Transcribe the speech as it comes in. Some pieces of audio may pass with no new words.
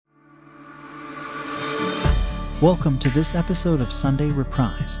Welcome to this episode of Sunday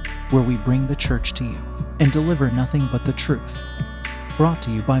Reprise, where we bring the church to you and deliver nothing but the truth. Brought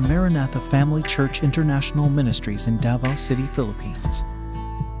to you by Maranatha Family Church International Ministries in Davao City, Philippines.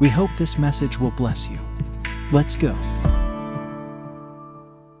 We hope this message will bless you. Let's go.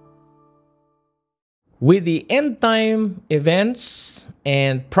 With the end time events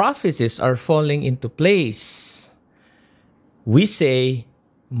and prophecies are falling into place, we say,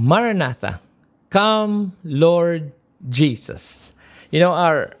 Maranatha, come Lord Jesus.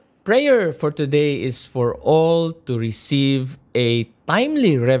 Our prayer for today is for all to receive a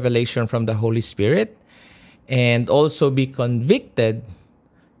timely revelation from the Holy Spirit and also be convicted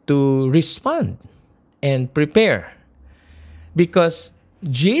to respond and prepare. Because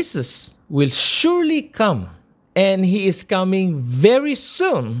Jesus will surely come, and He is coming very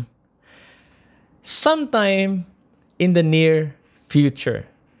soon, sometime in the near future.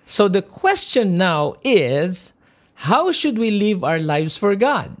 So the question now is, how should we live our lives for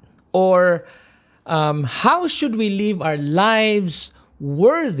God? Or how should we live our lives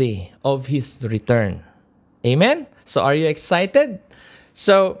worthy of His return? Amen? So are you excited?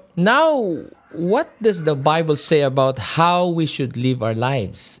 So now, what does the Bible say about how we should live our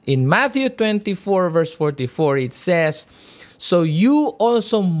lives? In Matthew 24, verse 44, it says, so you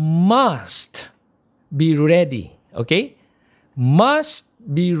also must be ready. Okay? Must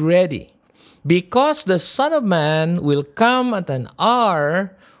be ready. Because the Son of Man will come at an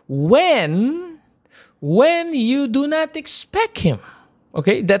hour when you do not expect Him.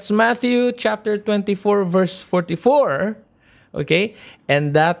 Okay? That's Matthew chapter 24, verse 44. Okay?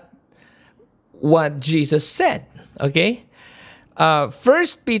 And that what Jesus said. Okay? 1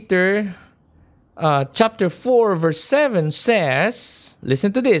 Peter chapter 4 verse 7 says,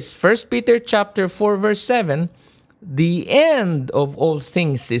 listen to this. 1 Peter chapter 4 verse 7, the end of all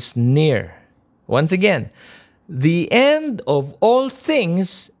things is near. Once again, the end of all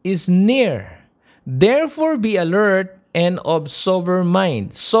things is near. Therefore be alert and of sober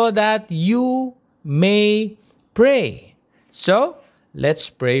mind, so that you may pray. So, let's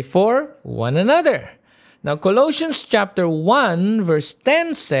pray for one another. Now, Colossians chapter 1 verse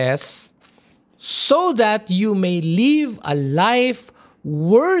 10 says, so that you may live a life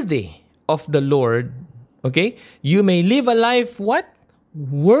worthy of the Lord. Okay? You may live a life what?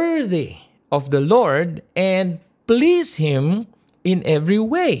 Worthy of the Lord and please Him in every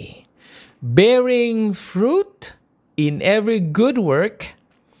way, bearing fruit in every good work,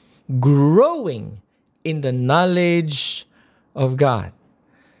 growing in the knowledge of God.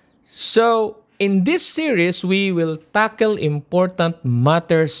 So, in this series, we will tackle important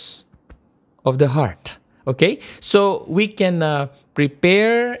matters of the heart. Okay? So, we can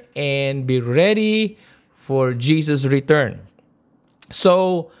prepare and be ready for Jesus' return.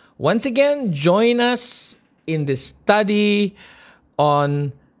 So, once again, join us in this study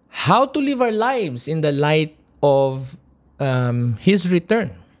on how to live our lives in the light of His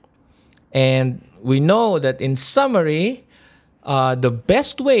return. And we know that in summary, the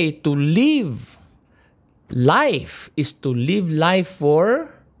best way to live life is to live life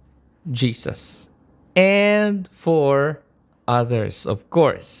for Jesus and for others, of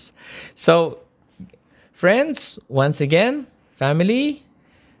course. So, friends, once again, family,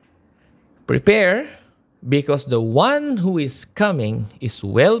 prepare, because the one who is coming is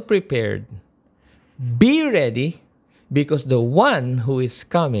well prepared. Be ready, because the one who is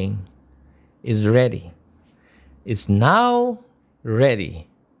coming is ready. Is now ready.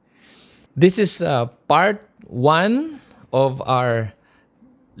 This is part 1 of our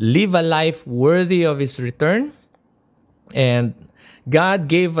Live a Life Worthy of His Return. And God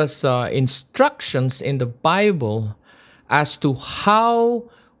gave us instructions in the Bible as to how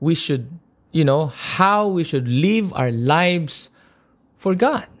we should, how we should live our lives for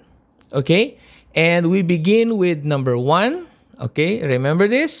God. Okay? And we begin with number 1. Okay? Remember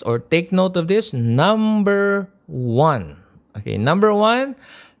this or take note of this. Number 1. Okay, number 1,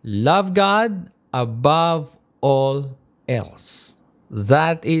 love God above all else.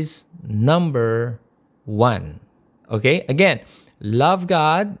 That is number 1. Okay, again, love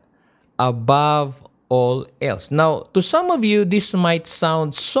God above all else. Now, to some of you, this might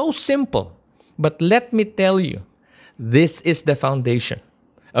sound so simple, but let me tell you, this is the foundation.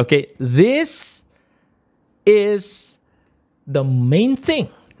 Okay, this is the main thing.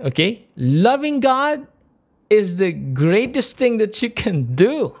 Okay, loving God is the greatest thing that you can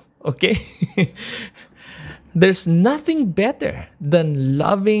do, okay? There's nothing better than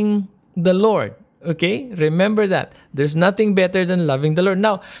loving the Lord, okay? Remember that. There's nothing better than loving the Lord.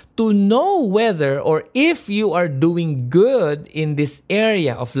 Now, to know whether or if you are doing good in this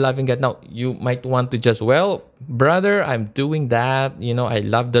area of loving God, now, you might want to just, brother, I'm doing that. I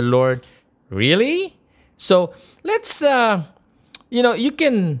love the Lord. Really? So let's, you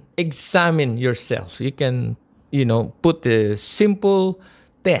can examine yourself. You can, put a simple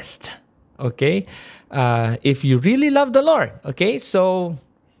test. Okay? If you really love the Lord. Okay? So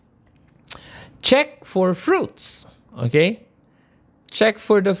check for fruits. Okay? Check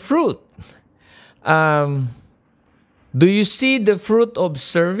for the fruit. Do you see the fruit of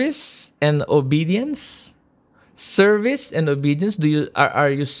service and obedience? Service and obedience. Are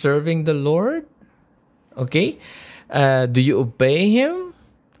you serving the Lord? Okay. Do you obey Him?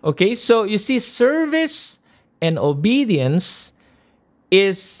 Okay. So you see, service and obedience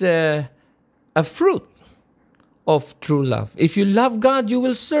is a fruit of true love. If you love God, you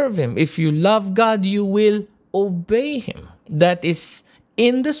will serve Him. If you love God, you will obey Him. That is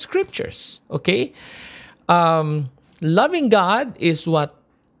in the scriptures. Okay. Loving God is what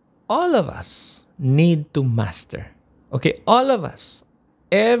all of us need to master. Okay, all of us.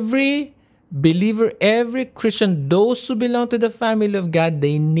 Every believer, every Christian, those who belong to the family of God,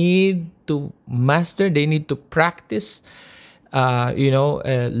 they need to master, they need to practice,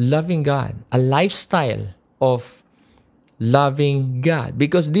 loving God, a lifestyle of loving God.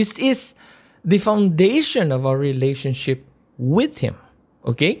 Because this is the foundation of our relationship with Him.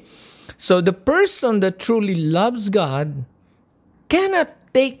 Okay? So the person that truly loves God cannot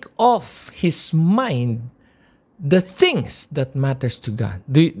take off his mind the things that matters to God.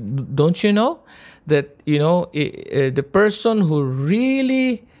 Don't you know that the person who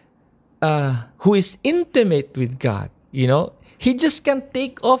really who is intimate with God, he just can't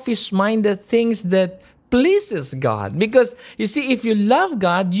take off his mind the things that pleases God. Because you see, if you love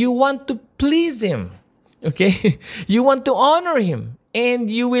God, you want to please Him. Okay, you want to honor Him.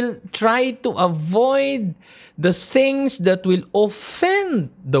 And you will try to avoid the things that will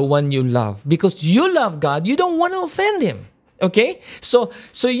offend the one you love. Because you love God, you don't want to offend Him. Okay? So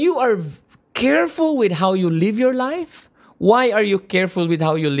you are careful with how you live your life. Why are you careful with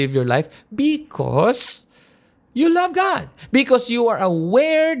how you live your life? Because you love God. Because you are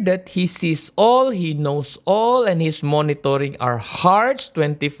aware that He sees all, He knows all, and He's monitoring our hearts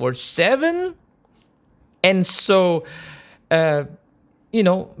 24/7. And so,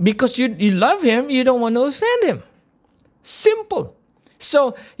 because you love Him, you don't want to offend Him. Simple.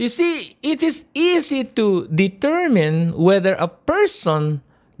 So, you see, it is easy to determine whether a person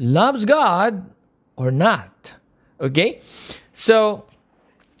loves God or not. Okay? So,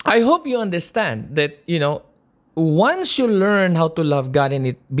 I hope you understand that, once you learn how to love God and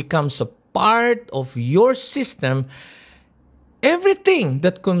it becomes a part of your system, everything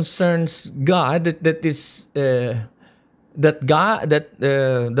that concerns God, that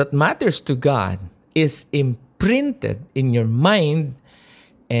matters to God is imprinted in your mind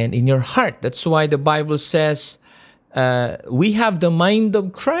and in your heart. That's why the Bible says we have the mind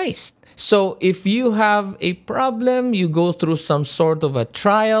of Christ. So if you have a problem, you go through some sort of a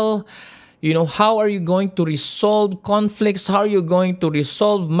trial, how are you going to resolve conflicts? How are you going to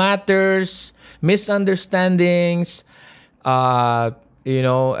resolve matters, misunderstandings,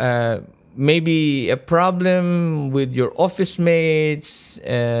 maybe a problem with your office mates,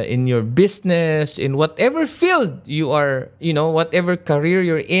 in your business, in whatever field you are, whatever career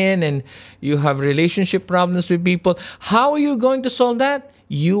you're in, and you have relationship problems with people. How are you going to solve that?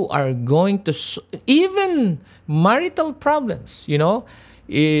 You are going to, even marital problems,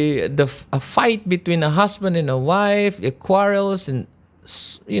 a fight between a husband and a wife, quarrels and,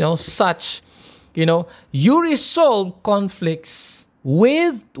 such, you resolve conflicts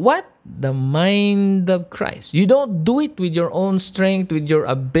with what? The mind of Christ. You don't do it with your own strength, with your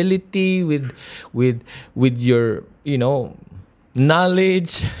ability, with your,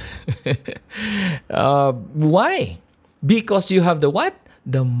 knowledge. Why? Because you have the what?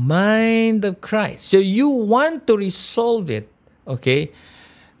 The mind of Christ. So you want to resolve it, okay,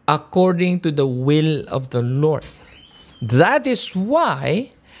 according to the will of the Lord. That is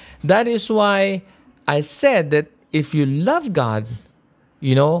why I said that if you love God,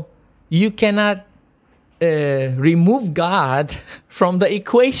 you cannot remove God from the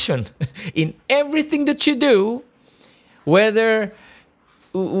equation. In everything that you do, whether,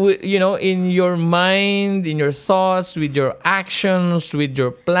 in your mind, in your thoughts, with your actions, with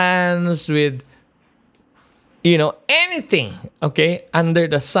your plans, with, anything, okay, under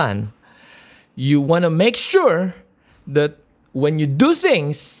the sun, you want to make sure that when you do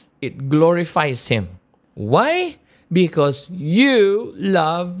things, it glorifies Him. Why? Because you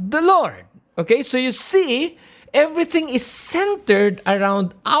love the Lord. Okay, so you see, everything is centered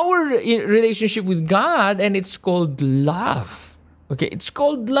around our relationship with God, and it's called love. Okay, it's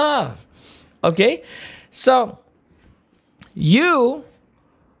called love. Okay? So, you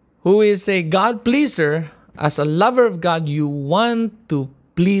who is a God pleaser, as a lover of God, you want to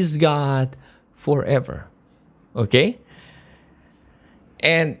please God forever. Okay?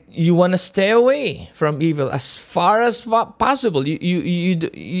 And you want to stay away from evil as far as possible. You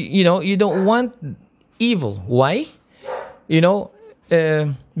don't want evil. Why?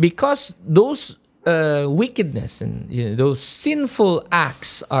 Because those wickedness and those sinful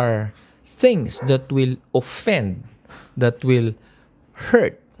acts are things that will offend, that will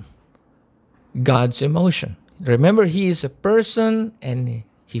hurt God's emotion. Remember, He is a person and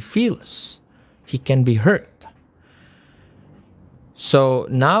He feels. He can be hurt. So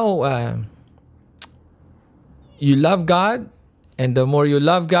now you love God, and the more you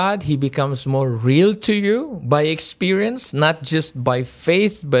love God, He becomes more real to you by experience, not just by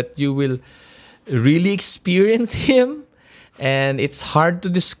faith, but you will really experience Him. And it's hard to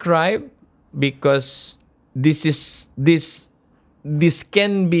describe because this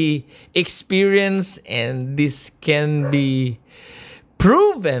can be experienced and this can be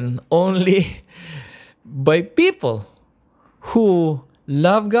proven only by people who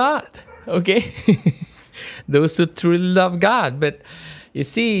love God. Okay? Those who truly love God. But you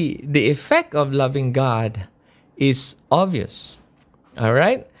see, the effect of loving God is obvious. All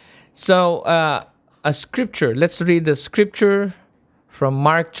right? So, a scripture. Let's read the scripture from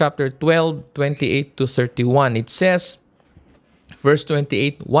Mark chapter 12, 28 to 31. It says, verse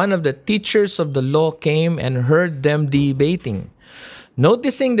 28, one of the teachers of the law came and heard them debating.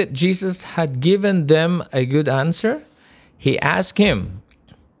 Noticing that Jesus had given them a good answer, he asked him,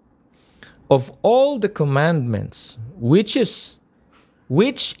 of all the commandments, which is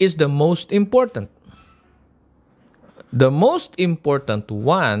the most important? The most important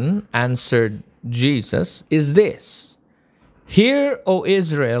one, answered Jesus, is this. Hear, O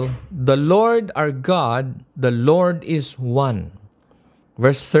Israel, the Lord our God, the Lord is one.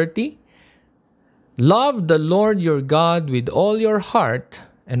 Verse 30, love the Lord your God with all your heart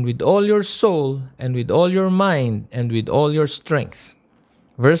and with all your soul and with all your mind and with all your strength.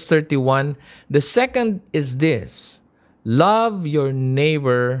 Verse 31, the second is this, love your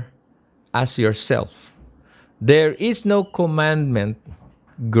neighbor as yourself. There is no commandment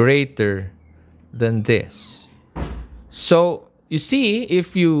greater than this. So, you see,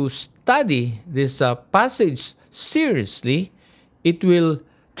 if you study this passage seriously, it will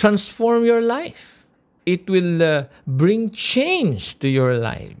transform your life. It will bring change to your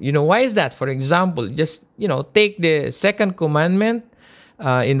life. Why is that? For example, just, take the second commandment.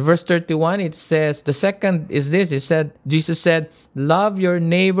 In verse 31, it says, the second is this. Jesus said, love your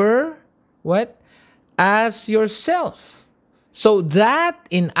neighbor, what? As yourself. So that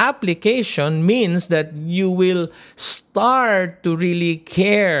in application means that you will start to really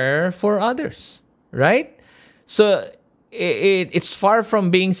care for others, right? So it's far from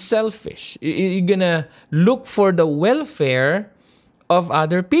being selfish. You're going to look for the welfare of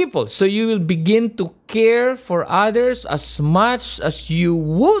other people. So you will begin to care for others as much as you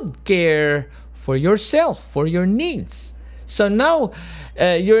would care for yourself, for your needs. So now,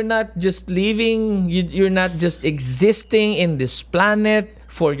 you're not just living, you're not just existing in this planet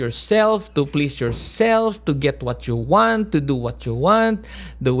for yourself, to please yourself, to get what you want, to do what you want,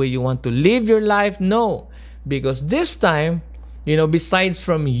 the way you want to live your life. No, because this time, besides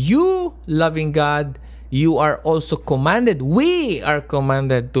from you loving God, you are also commanded, we are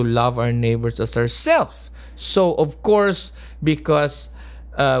commanded to love our neighbors as ourselves. So, of course, because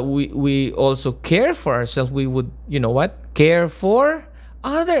we also care for ourselves, we would, care for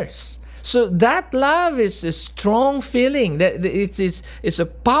others. So that love is a strong feeling. That it's a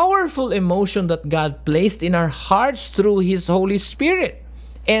powerful emotion that God placed in our hearts through His Holy Spirit.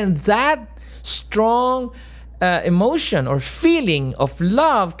 And that strong emotion or feeling of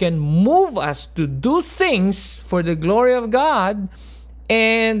love can move us to do things for the glory of God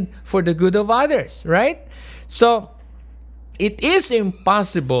and for the good of others, right? So it is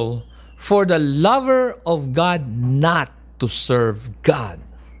impossible for the lover of God not to serve God.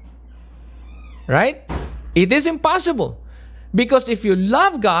 Right? It is impossible. Because if you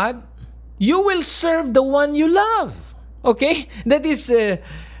love God, you will serve the one you love. Okay? That is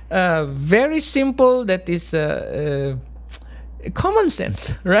very simple. That is common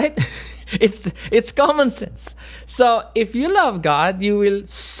sense, right? It's common sense. So if you love God, you will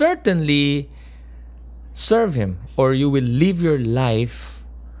certainly serve Him, or you will live your life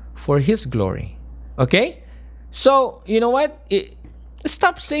for His glory. Okay? So, you know what?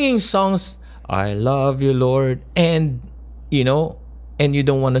 Stop singing songs, I love you, Lord, and you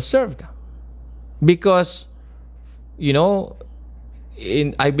don't want to serve God. Because,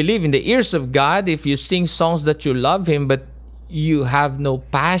 I believe in the ears of God, if you sing songs that you love Him, but you have no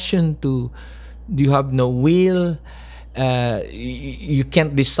passion you have no will, you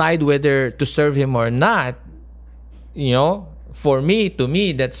can't decide whether to serve Him or not, to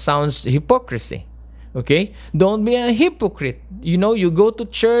me, that sounds hypocrisy. Okay? Don't be a hypocrite. You go to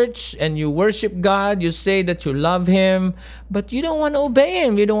church and you worship God, you say that you love Him, but you don't want to obey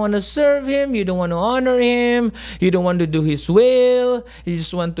Him. You don't want to serve Him. You don't want to honor Him. You don't want to do His will. You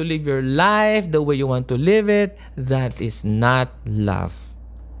just want to live your life the way you want to live it. That is not love.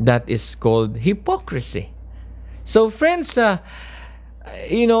 That is called hypocrisy. So, friends,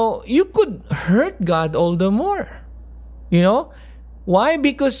 you could hurt God all the more. Why?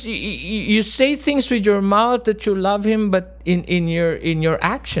 Because you say things with your mouth that you love Him, but in your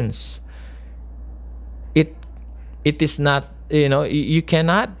actions, it is not. You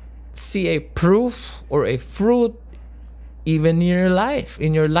cannot see a proof or a fruit even in your life,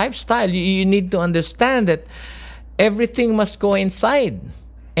 in your lifestyle. You need to understand that everything must coincide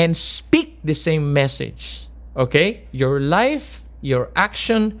and speak the same message. Okay, your life, your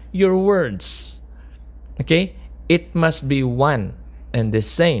action, your words. Okay, it must be one and the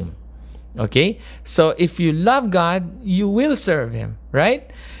same. Okay, so if you love God, you will serve Him,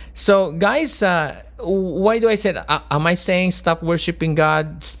 right? So guys, why do I say am I saying stop worshiping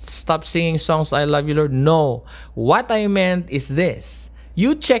God, stop singing songs, I love you Lord? No, what I meant is this: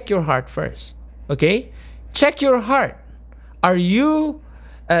 you check your heart first. Okay, check your heart. Do you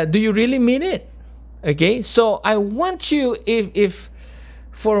really mean it? Okay, so I want you, if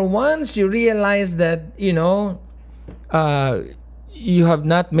for once you realize that you have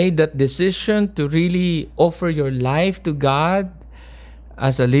not made that decision to really offer your life to God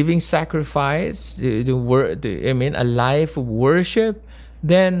as a living sacrifice, a life of worship,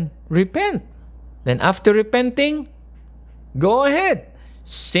 then repent. Then after repenting, go ahead,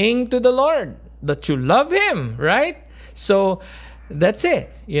 sing to the Lord that you love Him, right? So that's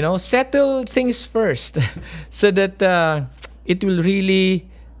it. Settle things first so that it will really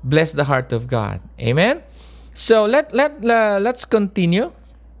bless the heart of God. Amen. So let's continue.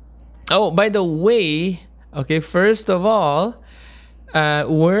 Oh, by the way, okay, first of all,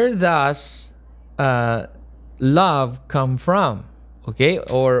 where does love come from? Okay,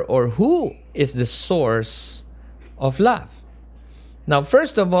 or who is the source of love? Now,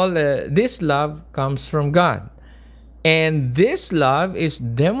 first of all, this love comes from God. And this love is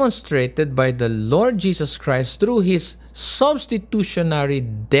demonstrated by the Lord Jesus Christ through His substitutionary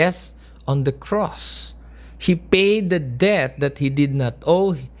death on the cross. He paid the debt that He did not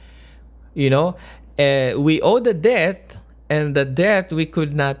owe. We owe the debt, and the debt we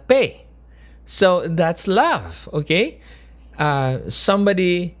could not pay. So that's love, okay?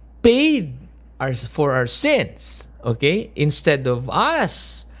 Somebody paid for our sins, okay? Instead of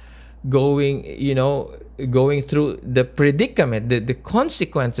us going through the predicament, the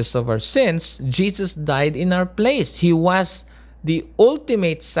consequences of our sins, Jesus died in our place. He was the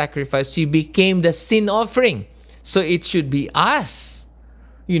ultimate sacrifice. He became the sin offering. So it should be us,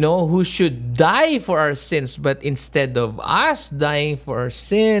 who should die for our sins. But instead of us dying for our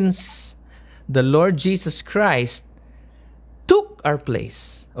sins, the Lord Jesus Christ took our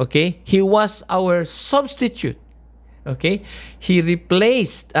place. Okay? He was our substitute. Okay? He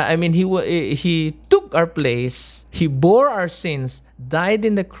replaced, he took our place. He bore our sins, died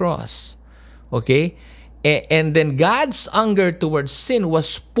in the cross. Okay? And then God's anger towards sin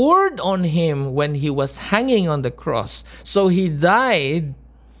was poured on Him when He was hanging on the cross. So He died,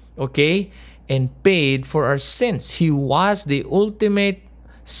 okay, and paid for our sins. He was the ultimate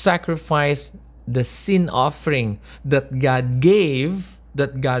sacrifice, the sin offering that God gave,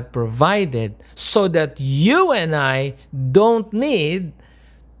 that God provided, so that you and I don't need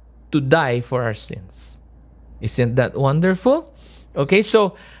to die for our sins. Isn't that wonderful? Okay,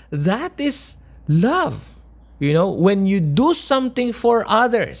 so that is love. When you do something for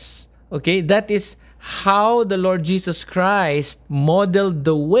others, okay, that is how the Lord Jesus Christ modeled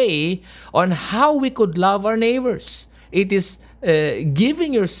the way on how we could love our neighbors. It is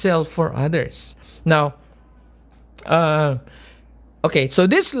giving yourself for others. Now, okay, so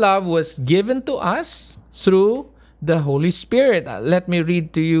this love was given to us through the Holy Spirit. Let me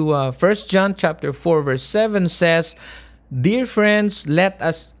read to you 1 John chapter 4 verse 7 says, "Dear friends, let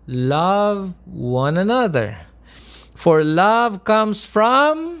us love one another. For love comes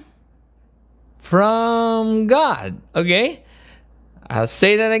from God." Okay? I'll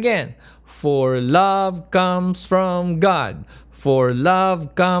say that again. For love comes from God. For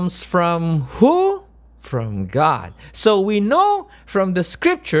love comes from who? From God. So we know from the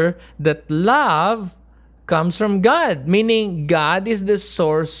scripture that love comes from God, meaning God is the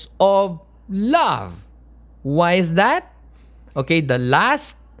source of love. Why is that? Okay, the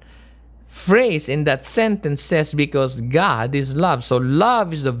last phrase in that sentence says, because God is love. So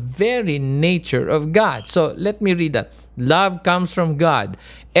love is the very nature of God. So let me read that. Love comes from God.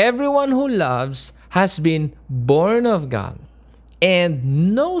 Everyone who loves has been born of God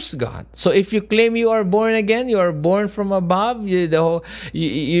and knows God. So if you claim you are born again, you are born from above,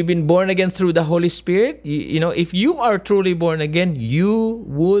 you've been born again through the Holy Spirit, if you are truly born again, you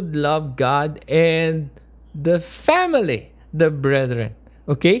would love God and the family, the brethren.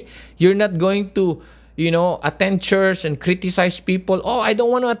 Okay? You're not going to, attend church and criticize people. Oh, I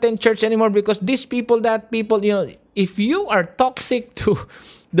don't want to attend church anymore because these people, that people, if you are toxic to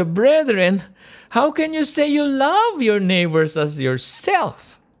the brethren, how can you say you love your neighbors as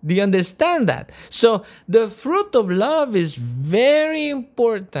yourself? Do you understand that? So the fruit of love is very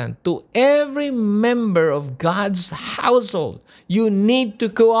important to every member of God's household. You need to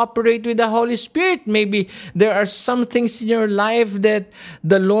cooperate with the Holy Spirit. Maybe there are some things in your life that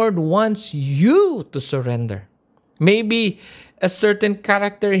the Lord wants you to surrender. Maybe a certain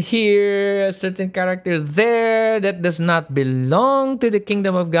character here, a certain character there that does not belong to the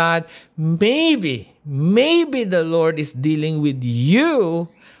kingdom of God. Maybe the Lord is dealing with you,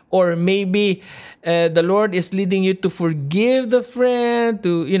 or maybe the Lord is leading you to forgive the friend,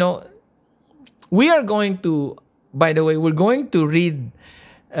 we are going to, by the way, we're going to read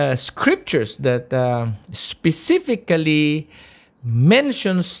scriptures that specifically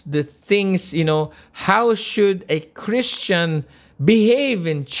mentions the things, how should a Christian behave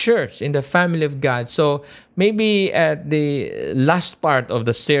in church, in the family of God. So maybe at the last part of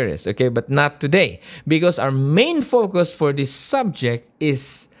the series, okay, but not today, because our main focus for this subject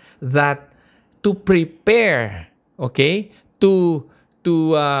is that to prepare, okay, to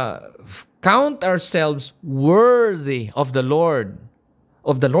count ourselves worthy of the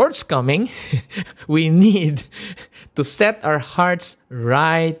Lord's coming, we need to set our hearts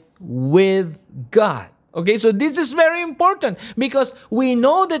right with God. Okay, so this is very important because we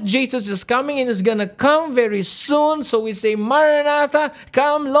know that Jesus is coming and is going to come very soon. So we say, Maranatha,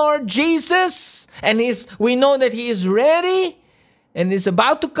 come Lord Jesus. And we know that He is ready and is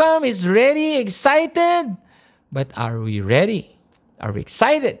about to come. He's ready, excited. But are we ready? Are we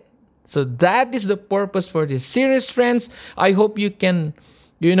excited? So that is the purpose for this series, friends. I hope you can,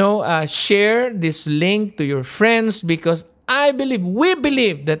 share this link to your friends, because we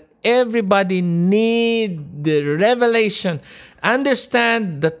believe that everybody need the revelation,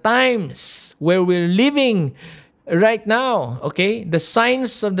 understand the times where we're living right now, okay? The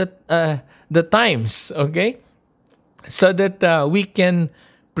signs of the times, okay? So that we can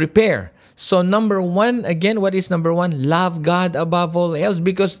prepare. So number one, again, what is number one? Love God above all else,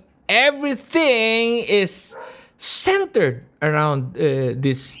 because everything is centered around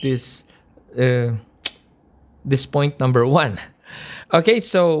this point number one. Okay,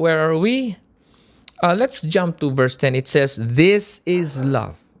 so where are we? Let's jump to verse 10. It says, this is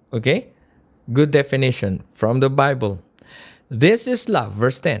love. Okay? Good definition from the Bible. This is love.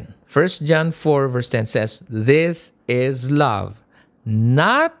 Verse 10. 1 John 4 verse 10 says, this is love.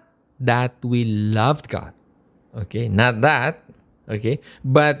 Not that we loved God. Okay? Not that. Okay?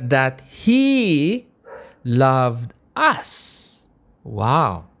 But that He loved us.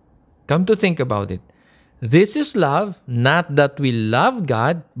 Wow. Come to think about it. This is love, not that we love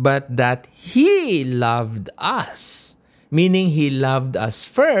God, but that He loved us. Meaning He loved us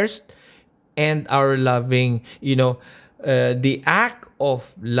first, and our loving, the act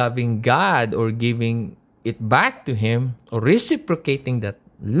of loving God or giving it back to Him or reciprocating that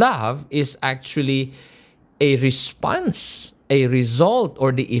love is actually a response, a result,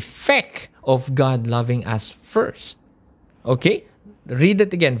 or the effect of God loving us first. Okay? Read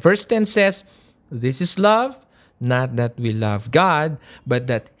it again. Verse 10 says, this is love, not that we love God, but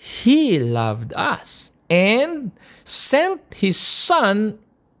that He loved us and sent His Son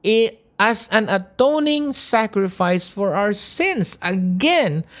as an atoning sacrifice for our sins.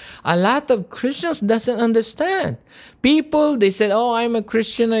 Again, a lot of Christians doesn't understand. People, they said, oh, I'm a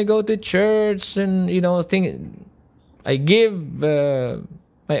Christian, I go to church and, I give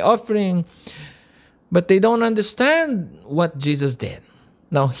my offering, but they don't understand what Jesus did.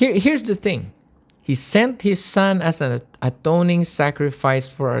 Now, here's the thing. He sent His Son as an atoning sacrifice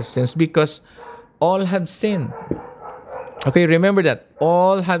for our sins because all have sinned. Okay, remember that.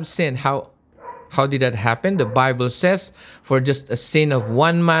 All have sinned. How did that happen? The Bible says, for just a sin of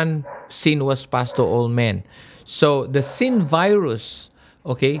one man, sin was passed to all men. So the sin virus,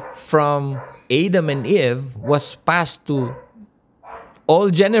 okay, from Adam and Eve was passed to all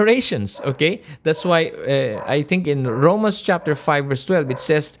generations. Okay, that's why I think in Romans chapter 5 verse 12 it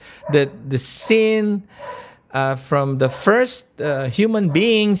says that the sin from the first human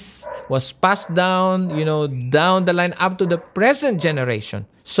beings was passed down, down the line up to the present generation.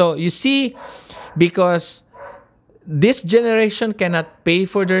 So you see, because this generation cannot pay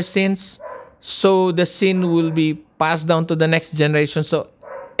for their sins, so the sin will be passed down to the next generation. So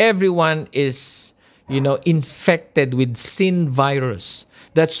everyone is, infected with sin virus.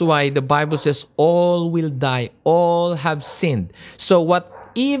 That's why the Bible says all will die, all have sinned. So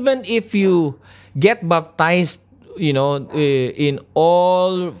even if you get baptized, in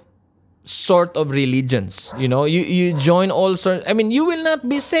all sort of religions, you join all sorts, you will not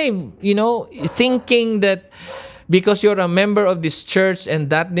be saved, thinking that because you're a member of this church and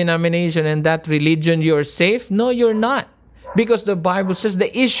that denomination and that religion, you're safe. No, you're not. Because the Bible says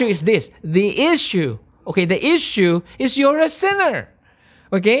the issue is this. The issue is you're a sinner.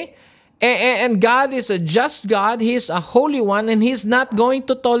 Okay? And God is a just God. He is a holy one, and He's not going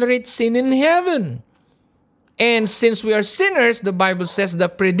to tolerate sin in heaven. And since we are sinners, the Bible says the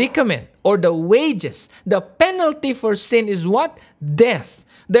predicament or the wages, the penalty for sin is what? Death.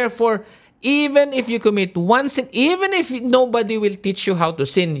 Therefore, even if you commit one sin, even if nobody will teach you how to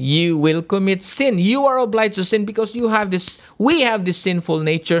sin, you will commit sin. You are obliged to sin because we have this sinful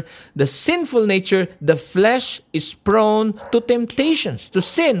nature. The sinful nature, the flesh is prone to temptations, to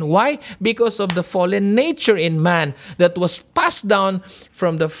sin. Why? Because of the fallen nature in man that was passed down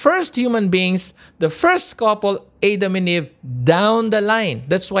from the first human beings, the first couple, Adam and Eve, down the line.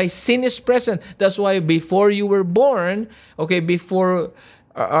 That's why sin is present. That's why before you were born, before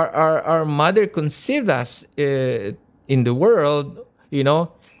our mother conceived us in the world, we're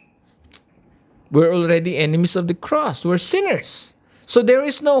already enemies of the cross. We're sinners. So there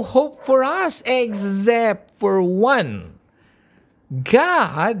is no hope for us except for one.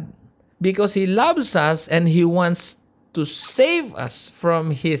 God, because He loves us and He wants to save us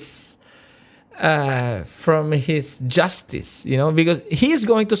from His justice, because He is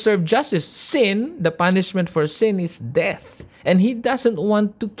going to serve justice. Sin, the punishment for sin is death. And He doesn't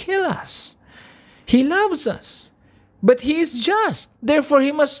want to kill us. He loves us. But He is just. Therefore,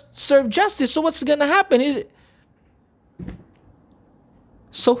 He must serve justice. So what's going to happen?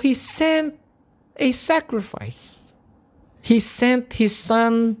 So He sent a sacrifice. He sent His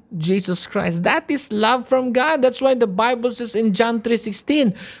Son, Jesus Christ. That is love from God. That's why the Bible says in John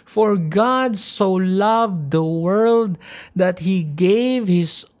 3:16, "For God so loved the world that He gave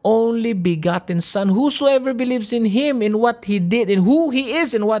His only begotten Son. Whosoever believes in Him, in what He did, in who He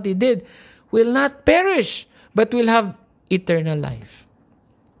is and what He did, will not perish, but will have eternal life."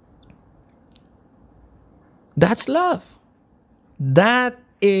 That's love. That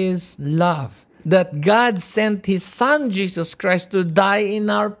is love. That God sent His Son, Jesus Christ, to die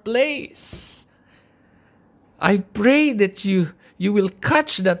in our place. I pray that you will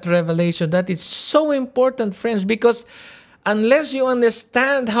catch that revelation. That is so important, friends, because unless you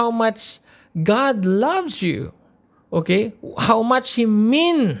understand how much God loves you, how much He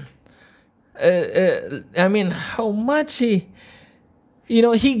how much He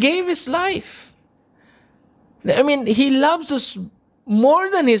gave His life. He loves us more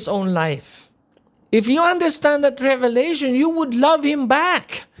than His own life. If you understand that revelation, you would love Him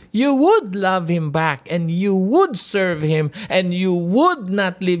back. You would love Him back, and you would serve Him, and you would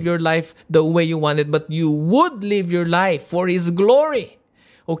not live your life the way you want it, but you would live your life for His glory.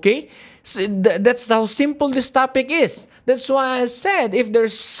 Okay? So that's how simple this topic is. That's why I said, if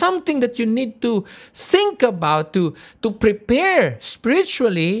there's something that you need to think about to prepare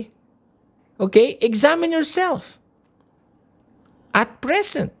spiritually, examine yourself. At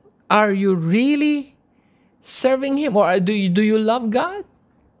present, are you really serving Him? Or do you love God?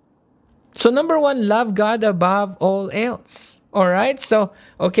 So number one, love God above all else. All right? So,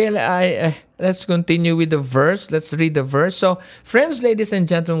 let's continue with the verse. Let's read the verse. So, friends, ladies and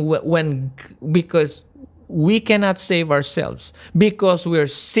gentlemen, because we cannot save ourselves, because we're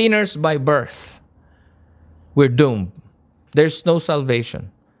sinners by birth, we're doomed. There's no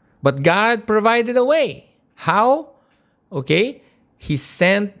salvation. But God provided a way. How? He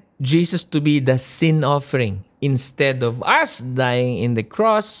sent Jesus to be the sin offering. Instead of us dying in the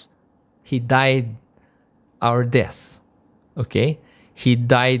cross, He died our death. He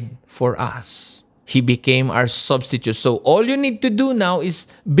died for us. He became our substitute. So all you need to do now is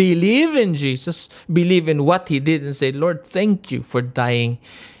believe in Jesus, believe in what He did, and say, "Lord, thank you for dying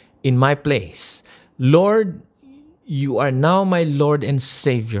in my place. Lord, you are now my Lord and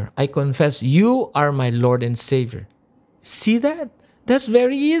Savior. I confess you are my Lord and Savior." See that? That's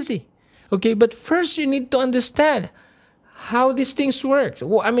very easy. But first you need to understand how these things work.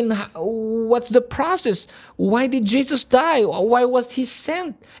 I mean, what's the process? Why did Jesus die? Why was he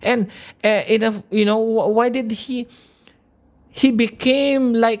sent? And why did he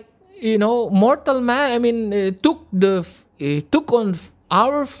became like, mortal man? I mean, took on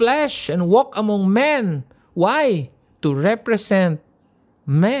our flesh and walk among men. Why? To represent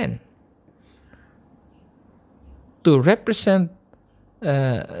man. To represent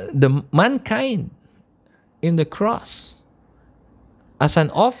the mankind in the cross as an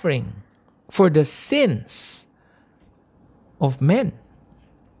offering for the sins of men.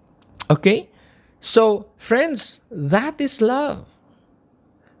 Okay? So, friends, that is love.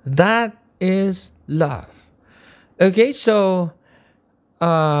 That is love. Okay, so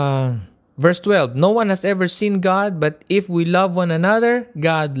verse 12, no one has ever seen God, but if we love one another,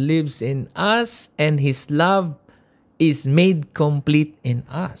 God lives in us, and His love is made complete in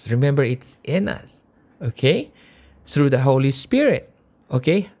us. Remember, it's in us. Okay? Through the Holy Spirit.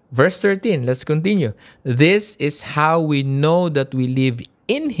 Okay? Verse 13, let's continue. This is how we know that we live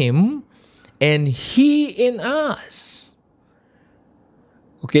in Him and He in us.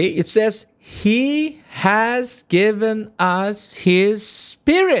 Okay? It says, He has given us His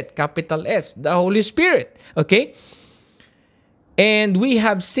Spirit, capital S, the Holy Spirit. Okay? And we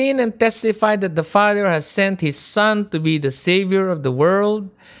have seen and testified that the Father has sent His Son to be the Savior of the world.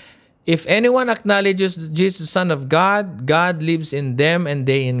 If anyone acknowledges Jesus, Son of God, God lives in them and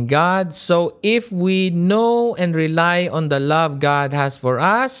they in God. So if we know and rely on the love God has for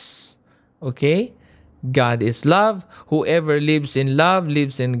us, okay, God is love. Whoever lives in love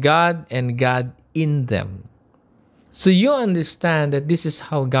lives in God and God in them. So you understand that this is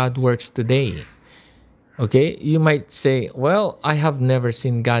how God works today. Okay, you might say, well, I have never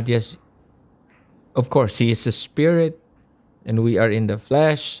seen God. Yes, of course, He is a spirit and we are in the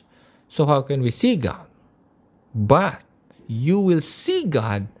flesh. So how can we see God? But you will see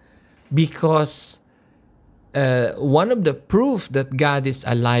God because one of the proof that God is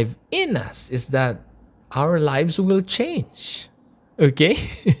alive in us is that our lives will change. Okay?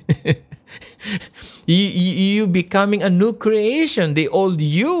 you becoming a new creation. The old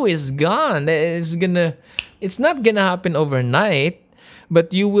you is gone. It's not gonna happen overnight,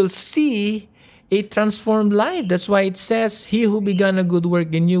 but you will see a transformed life. That's why it says, He who began a good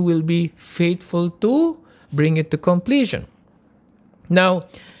work in you will be faithful to bring it to completion. Now,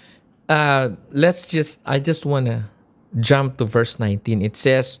 I just want to jump to verse 19. It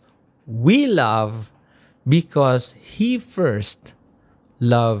says, we love because He first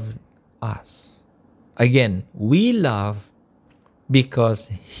loved us. Again, we love because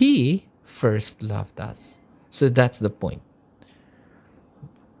He first loved us. So that's the point.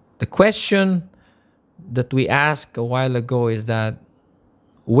 The question that we asked a while ago is that,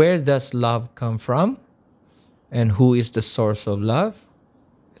 where does love come from? And who is the source of love?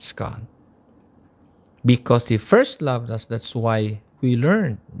 It's God. Because He first loved us, that's why we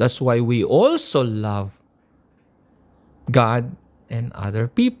learned. That's why we also love God and other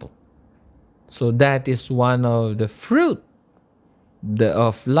people. So that is one of the fruit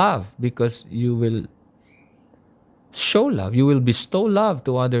of love, because you will show love. You will bestow love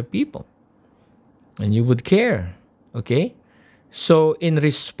to other people. And you would care. Okay? So in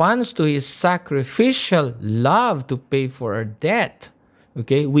response to His sacrificial love to pay for our debt,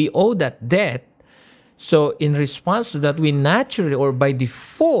 okay, we owe that debt. So in response to that, we naturally, or by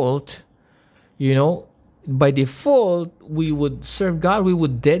default, we would serve God. We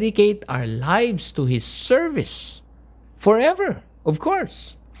would dedicate our lives to His service forever, of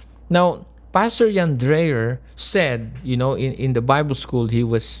course. Now, Pastor Jan Dreyer said, in the Bible school, he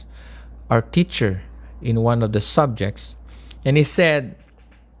was our teacher in one of the subjects. And he said,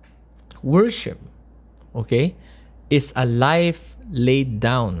 worship, okay, is a life laid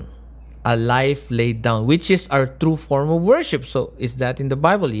down. A life laid down, which is our true form of worship. So, is that in the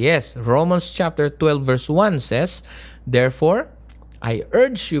Bible? Yes. Romans chapter 12 verse 1 says, therefore, I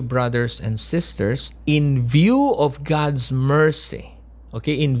urge you, brothers and sisters, in view of God's mercy,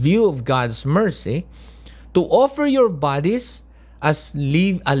 okay, in view of God's mercy, to offer your bodies as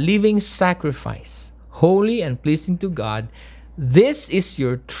a living sacrifice, holy and pleasing to God. This is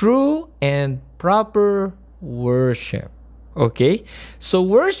your true and proper worship. Okay? So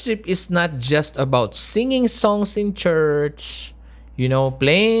worship is not just about singing songs in church,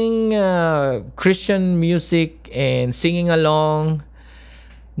 playing Christian music and singing along.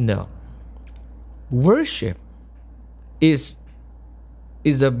 No. Worship is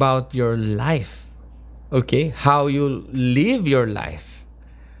about your life. Okay? How you live your life.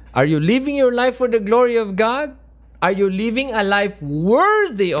 Are you living your life for the glory of God? Are you living a life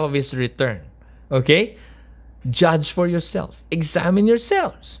worthy of His return? Okay? Judge for yourself. Examine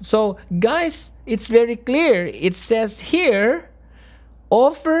yourselves. So, guys, it's very clear. It says here,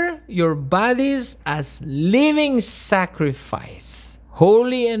 offer your bodies as living sacrifice,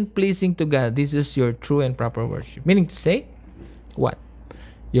 holy and pleasing to God. This is your true and proper worship. Meaning to say, what?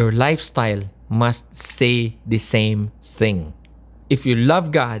 Your lifestyle must say the same thing. If you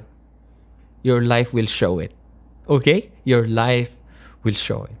love God, your life will show it. Okay? Your life will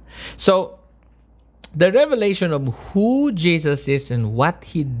show it. So, the revelation of who Jesus is and what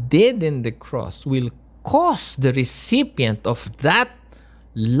He did in the cross will cause the recipient of that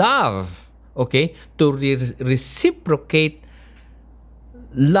love, okay, to reciprocate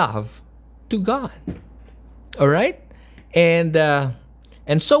love to God. All right? And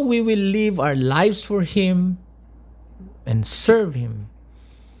so we will live our lives for Him and serve Him.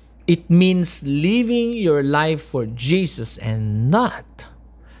 It means living your life for Jesus and not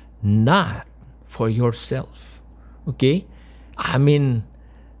for yourself. Okay? I mean,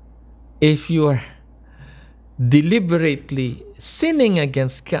 if you are deliberately sinning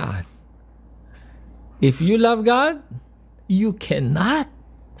against God, if you love God, you cannot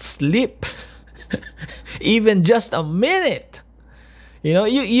sleep even just a minute. You know,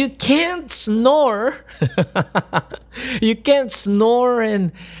 you can't snore. You can't snore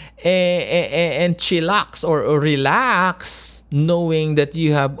and chillax or relax knowing that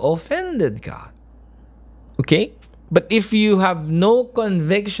you have offended God. Okay? But if you have no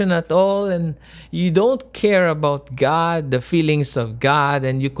conviction at all and you don't care about God, the feelings of God,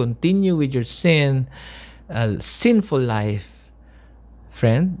 and you continue with your sinful life,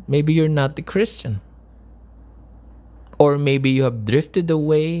 friend, maybe you're not a Christian. Or maybe you have drifted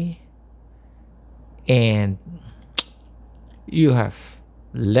away and you have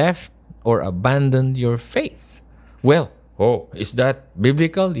left or abandoned your faith. Well, is that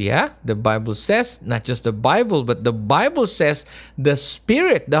biblical? Yeah, the Bible says, not just the Bible, but the Bible says the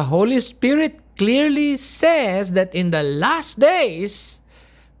Spirit, the Holy Spirit clearly says that in the last days,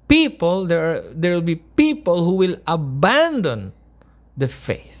 there will be people who will abandon the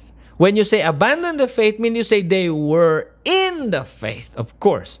faith. When you say abandon the faith, means you say they were in the faith. Of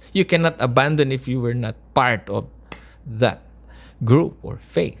course, you cannot abandon if you were not part of that group or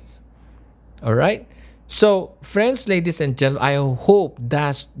faith. All right? So, friends, ladies and gentlemen, I hope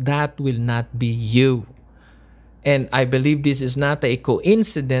that will not be you. And I believe this is not a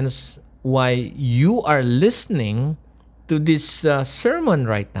coincidence why you are listening to this sermon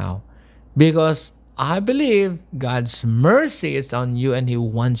right now. Because I believe God's mercy is on you and He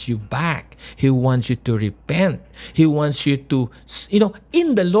wants you back. He wants you to repent. He wants you to,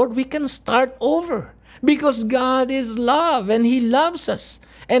 in the Lord we can start over. Because God is love and He loves us.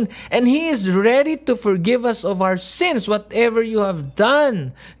 And He is ready to forgive us of our sins. Whatever you have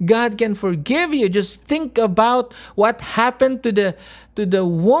done, God can forgive you. Just think about what happened to the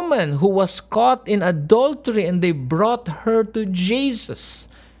woman who was caught in adultery and they brought her to Jesus.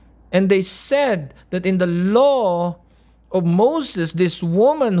 And they said that in the law of Moses, this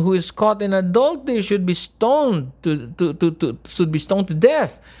woman who is caught in adultery should be stoned to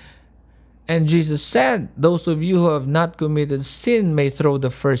death. And Jesus said, those of you who have not committed sin may throw the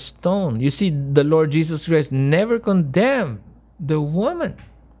first stone. You see, the Lord Jesus Christ never condemned the woman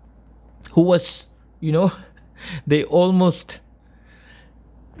who was, they almost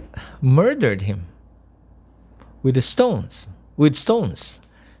murdered him with stones.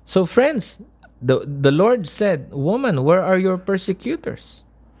 So friends, the Lord said, woman, where are your persecutors?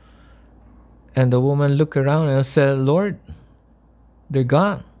 And the woman looked around and said, Lord, they're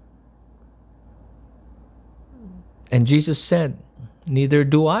gone. And Jesus said, neither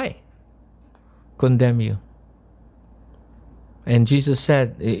do I condemn you. And Jesus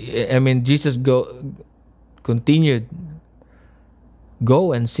said, Jesus continued,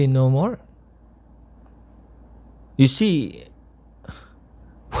 go and sin no more. You see,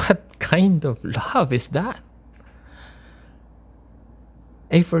 what kind of love is that?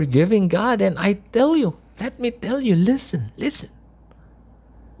 A forgiving God. And I tell you, let me tell you, listen.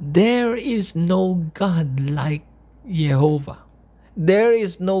 There is no God like Jehovah. There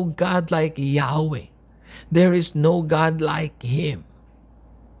is no God like Yahweh. There is no God like Him.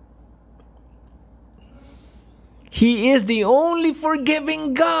 He is the only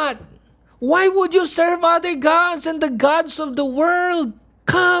forgiving God. Why would you serve other gods and the gods of the world?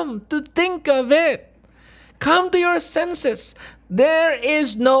 Come to think of it. Come to your senses. There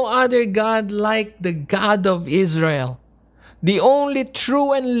is no other God like the God of Israel. The only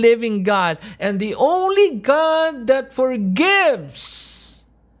true and living God, and the only God that forgives.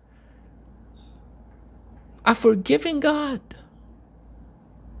 A forgiving God.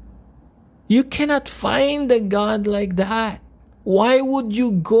 You cannot find a God like that. Why would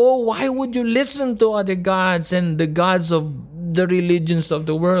you go? Why would you listen to other gods and the gods of the religions of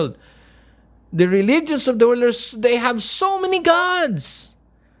the world? The religions of the world, they have so many gods.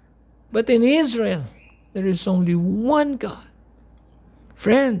 But in Israel, there is only one God.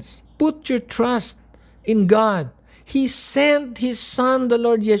 Friends, put your trust in God. He sent His Son, the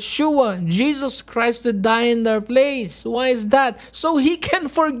Lord Yeshua, Jesus Christ, to die in our place. Why is that? So He can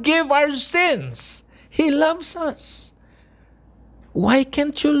forgive our sins. He loves us. Why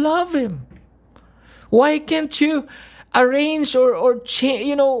can't you love Him? Why can't you arrange or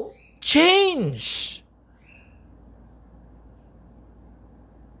change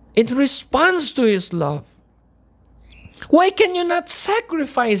in response to His love? Why can you not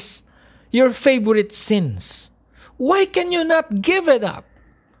sacrifice your favorite sins? Why can you not give it up?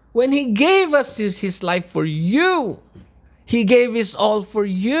 When He gave us His life for you, He gave His all for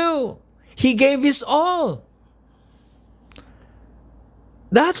you. He gave His all.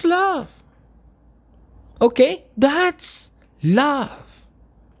 That's love. Okay? That's love.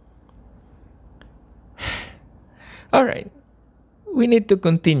 All right. We need to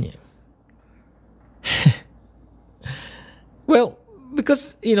continue. Well,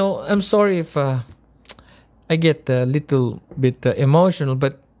 because, I'm sorry if I get a little bit emotional,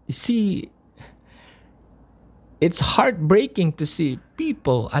 but you see, it's heartbreaking to see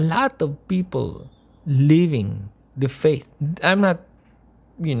a lot of people leaving the faith. I'm not,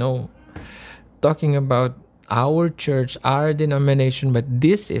 talking about our church, our denomination, but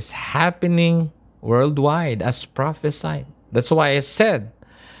this is happening worldwide as prophesied. That's why I said,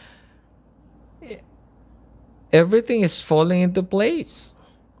 everything is falling into place.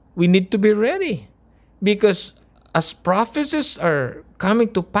 We need to be ready. Because as prophecies are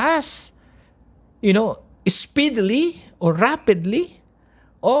coming to pass, speedily or rapidly,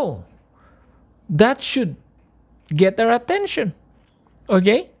 that should get our attention.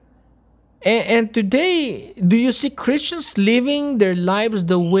 Okay? And today, do you see Christians living their lives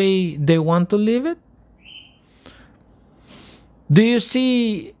the way they want to live it? Do you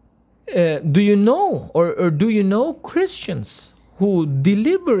see, do you know Christians who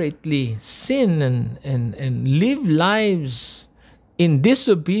deliberately sin and live lives in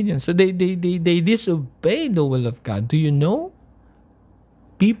disobedience? So they disobey the will of God. Do you know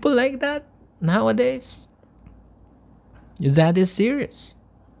people like that nowadays? That is serious.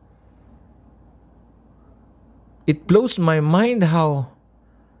 It blows my mind how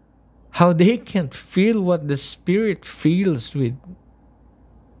they can't feel what the Spirit feels with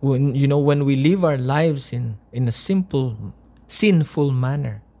when we live our lives in a simple, sinful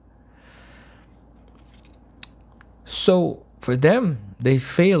manner. So for them, they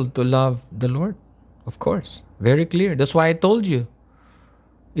failed to love the Lord. Of course, very clear. That's why I told you.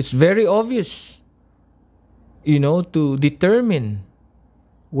 It's very obvious, to determine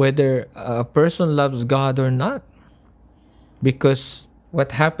whether a person loves God or not. Because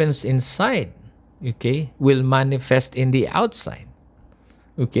what happens inside, will manifest in the outside.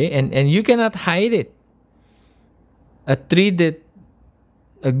 Okay? And you cannot hide it. A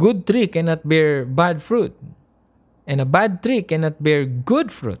good tree cannot bear bad fruit. And a bad tree cannot bear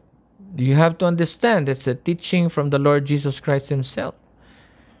good fruit. You have to understand it's a teaching from the Lord Jesus Christ Himself.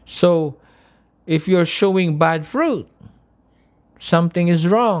 So, if you're showing bad fruit, something is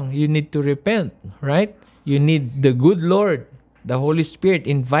wrong. You need to repent, right? You need the good Lord, the Holy Spirit.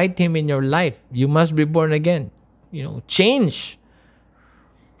 Invite Him in your life. You must be born again. Change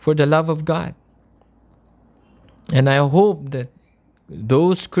for the love of God. And I hope that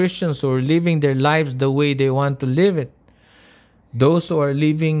those Christians who are living their lives the way they want to live it, those who are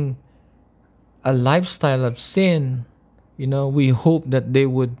living a lifestyle of sin, we hope that they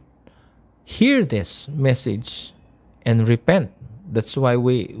would hear this message and repent. That's why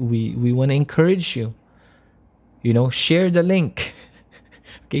we want to encourage you. Share the link.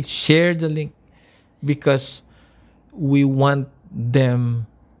 Okay, share the link. Because we want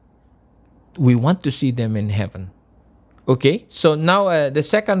to see them in heaven. Okay, so now the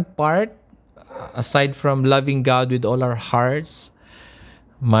second part, aside from loving God with all our hearts,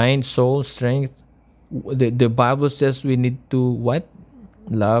 mind, soul, strength, the Bible says we need to what?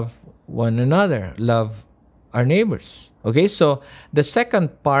 Love one another. Love our neighbors. Okay, so the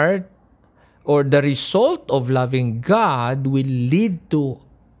second part, or the result of loving God, will lead to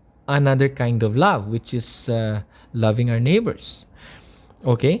another kind of love, which is loving our neighbors.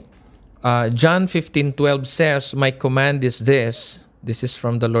 Okay? John 15:12 says, "My command is this." This is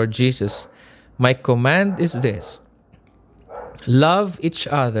from the Lord Jesus. "My command is this: love each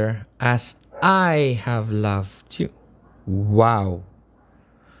other as I have loved you." Wow.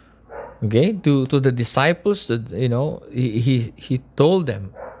 Okay, to the disciples, he told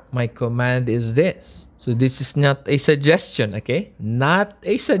them, my command is this. So this is not a suggestion, okay? Not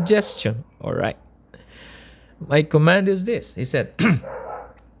a suggestion, all right? My command is this. He said,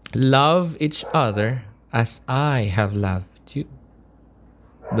 love each other as I have loved you.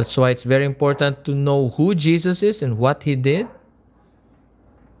 That's why it's very important to know who Jesus is and what he did.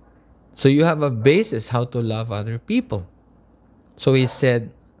 So you have a basis how to love other people. So he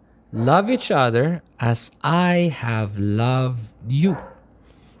said, love each other as I have loved you.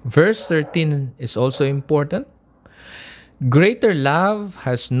 Verse 13 is also important. Greater love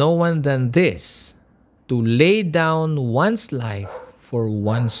has no one than this, to lay down one's life for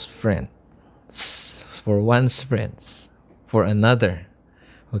one's friends, for another.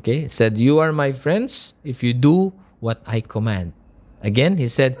 Okay, he said, you are my friends if you do what I command. Again, he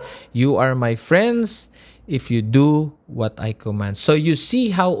said, you are my friends if you do what I command. So you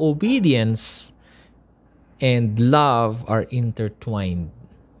see how obedience and love are intertwined.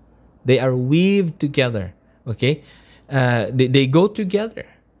 They are weaved together. Okay, they go together.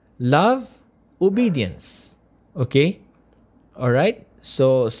 Love, obedience. Okay, all right.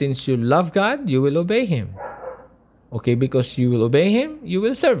 So since you love God, you will obey Him. Okay, because you will obey Him, you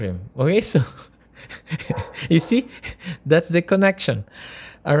will serve Him. Okay, so you see, that's the connection.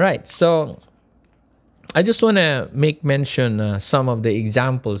 All right, so I just want to make mention some of the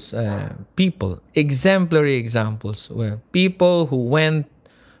examples, exemplary examples, where people who went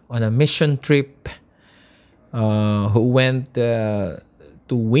on a mission trip, who went to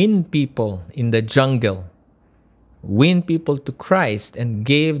win people in the jungle, win people to Christ, and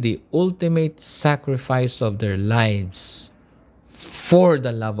gave the ultimate sacrifice of their lives for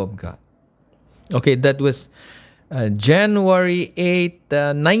the love of God. Okay, that was January 8,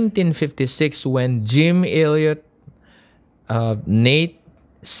 1956, when Jim Elliot, Nate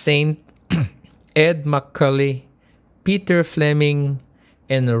Saint, Ed McCully, Peter Fleming,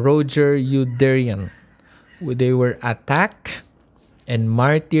 and Roger Uderian, they were attacked and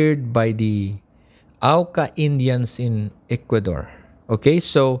martyred by the Auca Indians in Ecuador. Okay,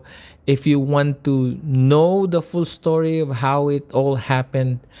 so if you want to know the full story of how it all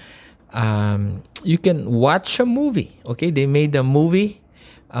happened, you can watch a movie. Okay, they made a movie.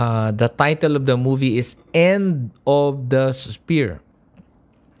 The title of the movie is End of the Spear.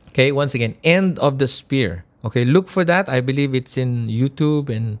 Okay, once again, End of the Spear. Okay, look for that. I believe it's in YouTube,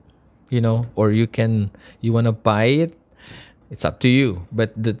 and or you want to buy it. It's up to you.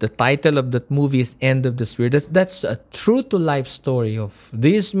 But the title of that movie is End of the Spear. That's a true to life story of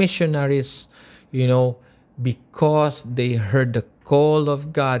these missionaries, because they heard the call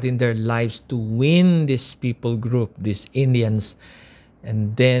of God in their lives to win this people group, these Indians,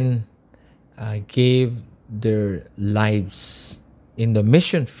 and then gave their lives in the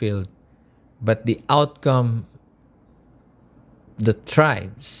mission field. But the outcome, the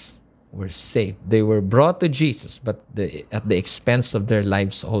tribes were saved. They were brought to Jesus, but at the expense of their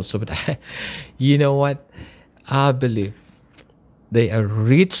lives also. But you know what? I believe they are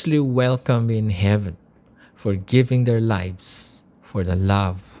richly welcomed in heaven for giving their lives for the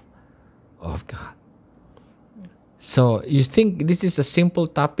love of God. So you think this is a simple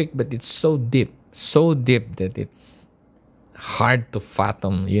topic, but it's so deep that it's hard to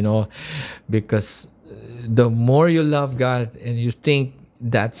fathom, because the more you love God and you think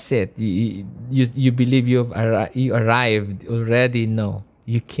that's it, you believe you arrived already. No,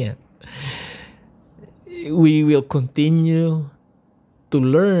 you can't. We will continue to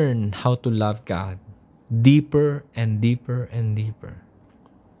learn how to love God deeper and deeper and deeper.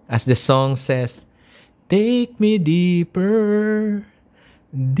 As the song says, take me deeper,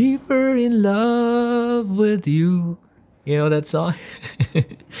 deeper in love with you. You know that song?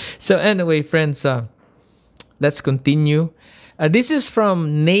 So anyway, friends, let's continue. This is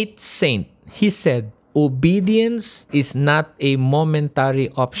from Nate Saint. He said, obedience is not a momentary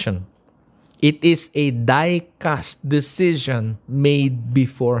option. It is a die-cast decision made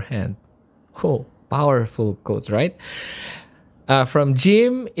beforehand. Oh, powerful quote, right? From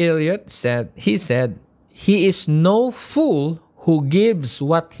Jim Elliot, he said, he is no fool who gives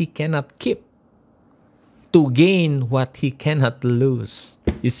what he cannot keep to gain what he cannot lose.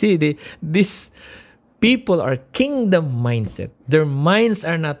 You see, these people are kingdom mindset. Their minds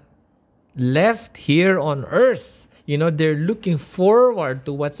are not left here on earth. They're looking forward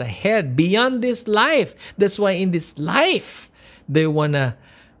to what's ahead beyond this life. That's why in this life, they want to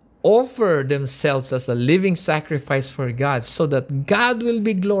offer themselves as a living sacrifice for God so that God will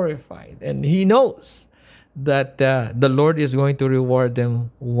be glorified. And He knows that the Lord is going to reward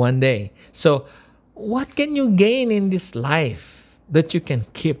them one day. So what can you gain in this life that you can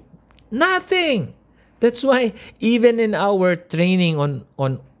keep? Nothing. That's why even in our training on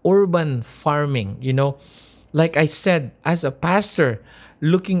urban farming, like I said, as a pastor,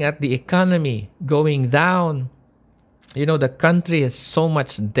 looking at the economy going down, the country has so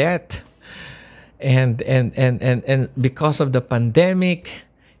much debt, and because of the pandemic,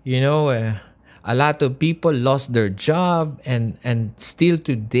 a lot of people lost their job, and still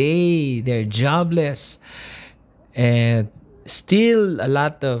today they're jobless, and still a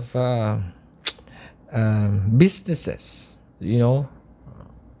lot of businesses,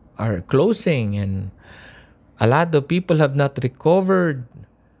 are closing, and a lot of people have not recovered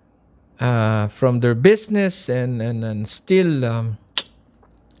from their business, and still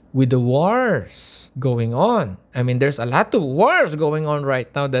with the wars going on. I mean, there's a lot of wars going on right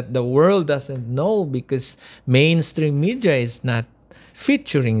now that the world doesn't know because mainstream media is not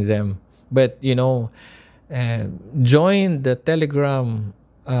featuring them. But, join the Telegram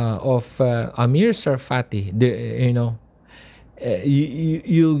of Amir Sarfati.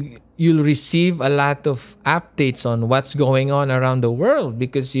 You'll receive a lot of updates on what's going on around the world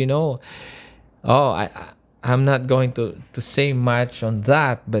because, I'm not going to say much on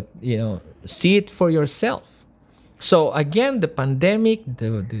that, but, see it for yourself. So again, the pandemic,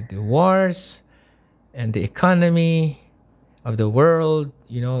 the wars, and the economy of the world,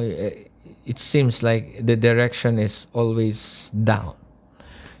 it seems like the direction is always down.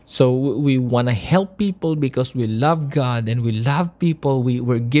 So we want to help people because we love God and we love people.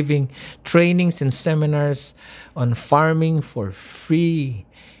 We're giving trainings and seminars on farming for free,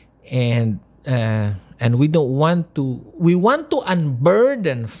 and we want to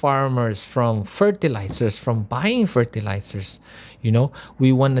unburden farmers from fertilizers, from buying fertilizers.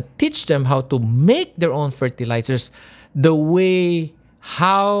 We want to teach them how to make their own fertilizers the way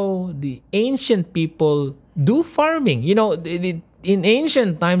how the ancient people do farming. In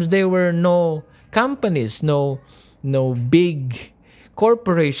ancient times, there were no companies, no big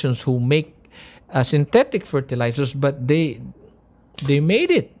corporations who make synthetic fertilizers, but they made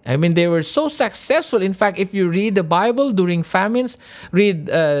it. I mean, they were so successful. In fact, if you read the Bible during famines, read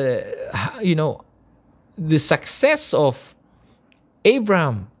the success of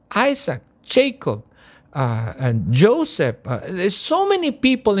Abraham, Isaac, Jacob, and Joseph. There's so many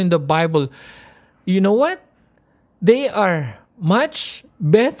people in the Bible. You know what? They are much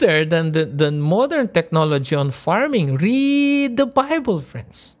better than modern technology on farming. Read the Bible,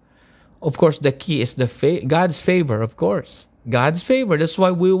 friends. Of course, the key is God's favor, of course. God's favor. That's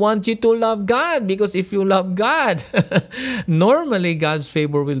why we want you to love God, because if you love God, normally God's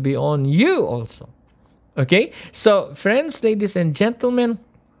favor will be on you also. Okay? So, friends, ladies and gentlemen,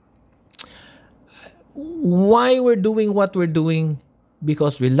 why we're doing what we're doing?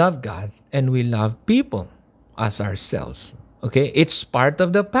 Because we love God and we love people as ourselves. Okay? It's part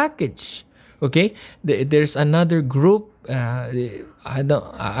of the package. Okay? There's another group. I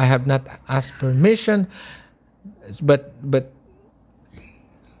have not asked permission, but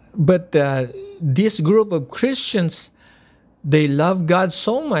this group of Christians, they love God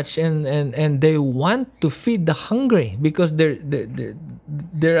so much, and they want to feed the hungry because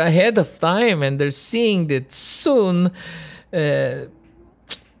they're ahead of time, and they're seeing that soon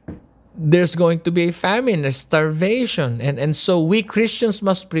there's going to be a famine, a starvation, and so we Christians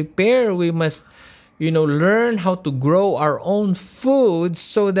must prepare. We must learn how to grow our own food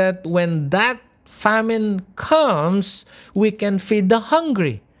so that when that famine comes, we can feed the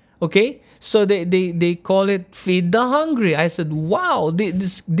hungry. Okay? So they call it feed the hungry. I said, wow,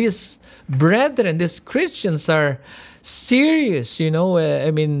 these brethren, these Christians are serious,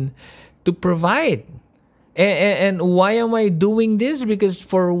 to provide. And why am I doing this? Because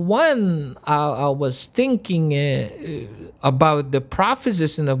for one, I was thinking about the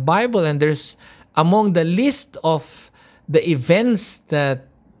prophecies in the Bible, and there's among the list of the events that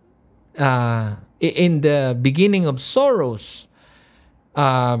in the beginning of sorrows,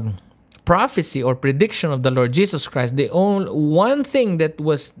 prophecy or prediction of the Lord Jesus Christ, the only one thing that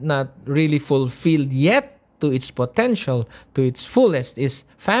was not really fulfilled yet to its potential, to its fullest, is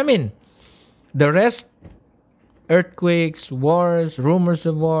famine. The rest, earthquakes, wars, rumors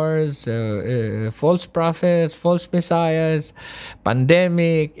of wars, false prophets, false messiahs,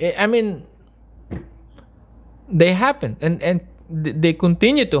 pandemic. I mean, they happen, and they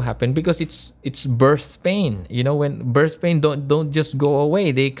continue to happen because it's birth pain. When birth pain don't just go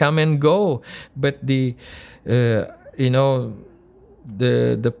away, they come and go. But the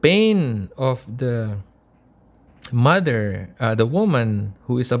pain of the mother, the woman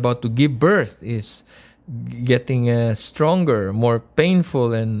who is about to give birth, is getting stronger, more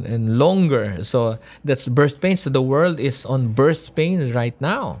painful, and longer. So that's birth pain. So the world is on birth pain right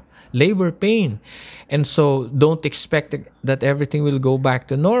now. labor pain. And so don't expect that everything will go back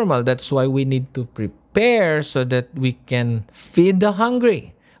to normal. That's why we need to prepare so that we can feed the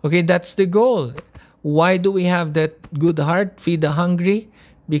hungry. Okay, that's the goal. Why do we have that good heart, feed the hungry?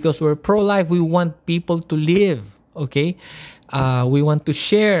 Because we're pro-life. We want people to live. Okay, we want to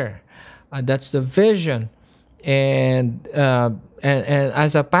share. That's the vision. And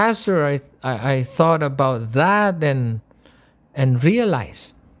as a pastor, I thought about that and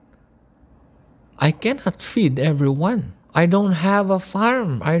realized I cannot feed everyone. I don't have a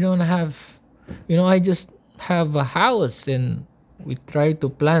farm. I don't have, I just have a house, and we try to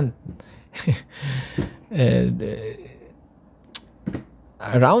plant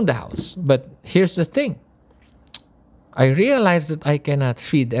around the house. But here's the thing. I realized that I cannot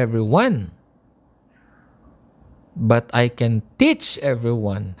feed everyone, but I can teach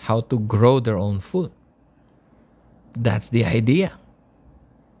everyone how to grow their own food. That's the idea.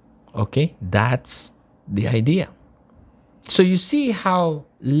 Okay? That's the idea. So you see how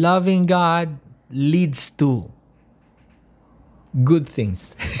loving God leads to good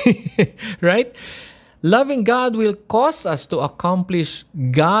things. Right? Loving God will cause us to accomplish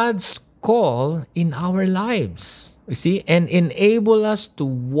God's call in our lives. You see? And enable us to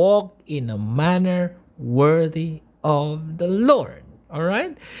walk in a manner worthy of the Lord. All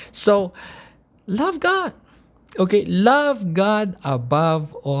right? So, love God. Okay? Love God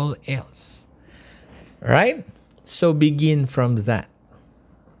above all else. Right? So, begin from that.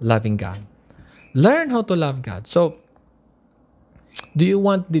 Loving God. Learn how to love God. So, do you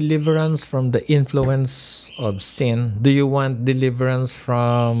want deliverance from the influence of sin? Do you want deliverance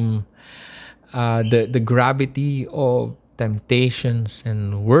from the gravity of temptations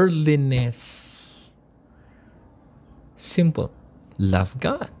and worldliness? Simple. Love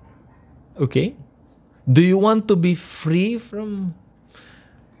God. Okay? Do you want to be free from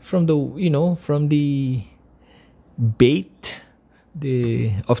the bait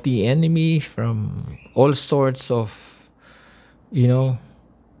of the enemy, from all sorts of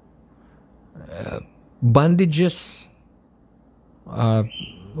bondages,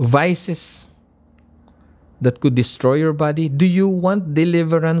 vices that could destroy your body? Do you want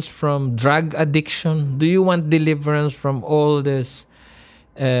deliverance from drug addiction? Do you want deliverance from all these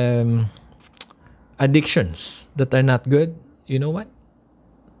addictions that are not good? You know what?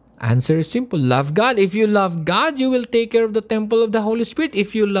 Answer is simple. Love God. If you love God, you will take care of the temple of the Holy Spirit.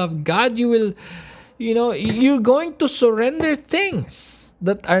 If you love God, you will, you're going to surrender things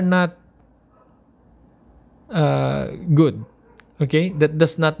that are not good. Okay? That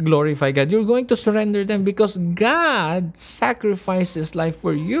does not glorify God. You're going to surrender them because God sacrificed His life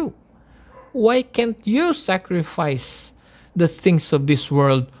for you. Why can't you sacrifice the things of this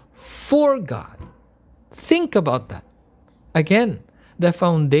world for God? Think about that. Again, the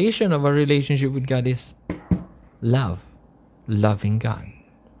foundation of a relationship with God is love. Loving God.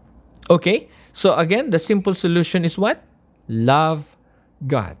 Okay? So again, the simple solution is what? Love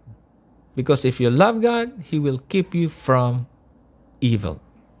God. Because if you love God, He will keep you from evil.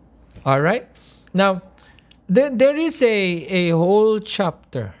 All right? Now, there is a whole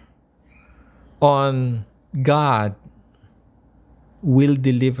chapter on God will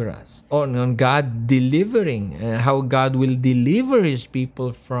deliver us, on God delivering, how God will deliver His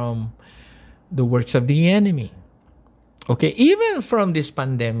people from the works of the enemy. Okay? Even from this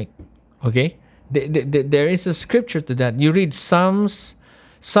pandemic. Okay? There is a scripture to that. You read Psalm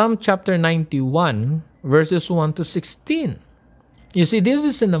chapter 91, verses 1 to 16. You see, this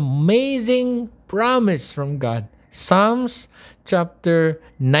is an amazing promise from God. Psalms chapter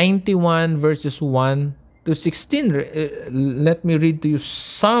 91, verses 1 to 16. Let me read to you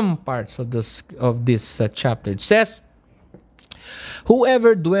some parts of this chapter. It says,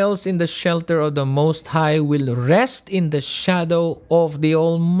 "Whoever dwells in the shelter of the Most High will rest in the shadow of the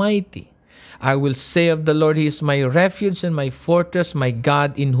Almighty. I will say of the Lord, He is my refuge and my fortress, my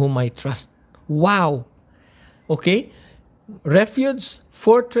God in whom I trust." Wow! Okay? Refuge,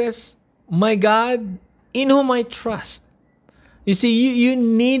 fortress, my God in whom I trust. You see, you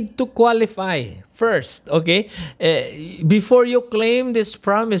need to qualify first, okay? Before you claim this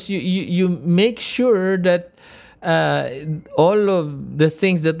promise, you make sure that all of the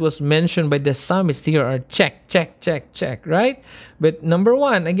things that was mentioned by the psalmist here are check, right? But number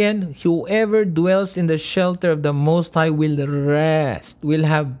one, again, whoever dwells in the shelter of the Most High will rest, will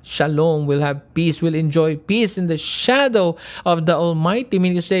have shalom, will have peace, will enjoy peace in the shadow of the Almighty. I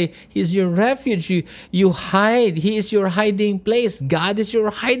mean, you say, He's your refuge. You hide. He is your hiding place. God is your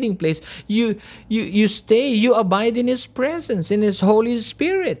hiding place. You stay. You abide in His presence, in His Holy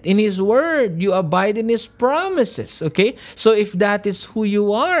Spirit, in His Word. You abide in His promise. promises. Okay, so if that is who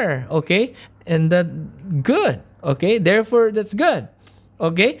you are, okay, and that good, okay, therefore that's good.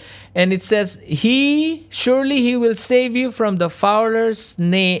 Okay, and it says, he will save you from the fowler's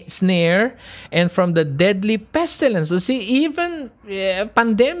snare and from the deadly pestilence. So see, even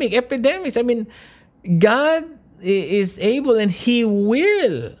epidemics, I mean, God is able and He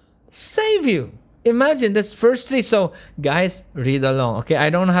will save you. Imagine, that's verse 3. So guys, read along. Okay, I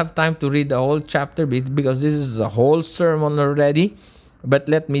don't have time to read the whole chapter because this is a whole sermon already. But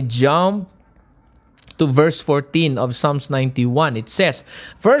let me jump to verse 14 of Psalms 91. It says,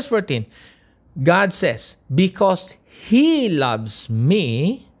 verse 14, God says, because He loves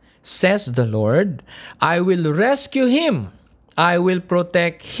me, says the Lord, I will rescue him. I will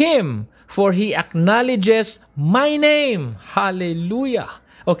protect him, for he acknowledges my name. Hallelujah.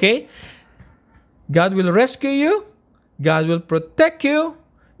 Okay? God will rescue you. God will protect you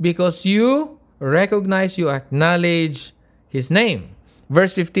because you recognize, you acknowledge His name.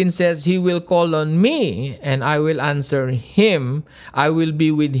 Verse 15 says, He will call on me and I will answer him. I will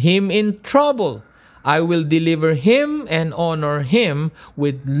be with him in trouble. I will deliver him and honor him.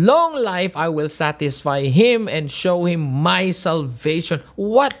 With long life, I will satisfy him and show him my salvation.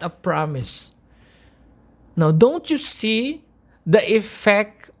 What a promise. Now, don't you see the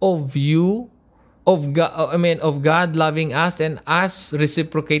effect of of God loving us and us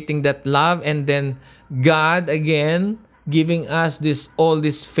reciprocating that love, and then God again giving us all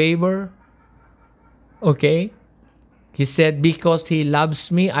this favor? Okay? He said, because he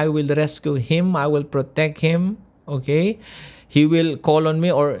loves me, I will rescue him, I will protect him. Okay? He will call on me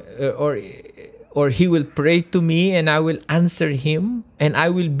or he will pray to me and I will answer him, and I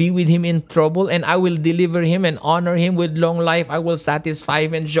will be with him in trouble, and I will deliver him and honor him. With long life I will satisfy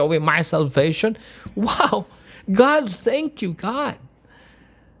him and show him my salvation. Wow! God, thank you, God.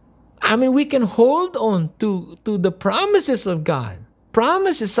 I mean, we can hold on to the promises of God.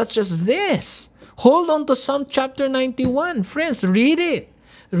 Promises such as this. Hold on to Psalm chapter 91. Friends, read it.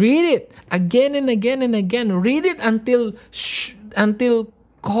 Read it again and again and again. Read it until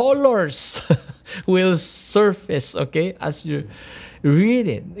colors will surface, okay? As you read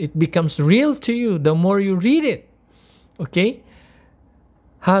it, it becomes real to you the more you read it. Okay?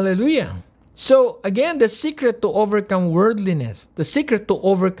 Hallelujah. So, again, the secret to overcome worldliness, the secret to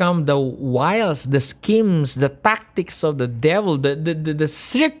overcome the wiles, the schemes, the tactics of the devil, the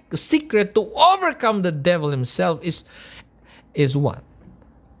secret to overcome the devil himself is what?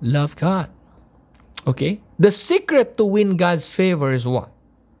 Love God. Okay? The secret to win God's favor is what?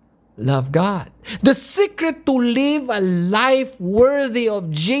 Love God. The secret to live a life worthy of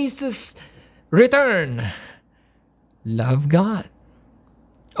Jesus' return. Love God.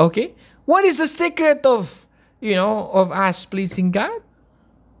 Okay? What is the secret of us pleasing God?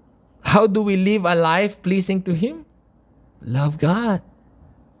 How do we live a life pleasing to Him? Love God.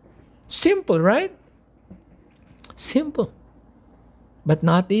 Simple, right? Simple. But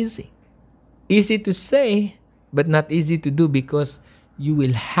not easy. Easy to say, but not easy to do, because you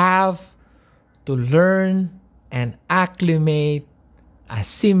will have to learn and acclimate,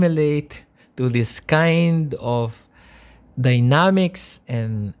 assimilate to this kind of dynamics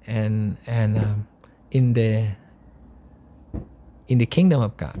and in the kingdom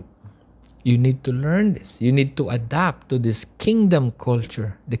of God. You need to learn this. You need to adapt to this kingdom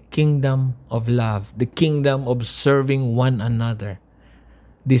culture, the kingdom of love, the kingdom of serving one another.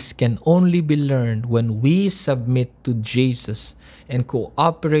 This can only be learned when we submit to Jesus and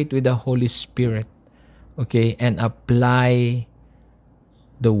cooperate with the Holy Spirit, okay, and apply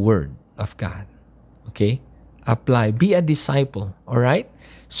the Word of God, okay? Apply. Be a disciple, all right?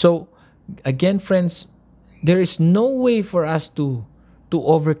 So, again, friends, there is no way for us to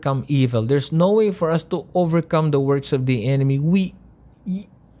overcome evil. There's no way for us to overcome the works of the enemy. We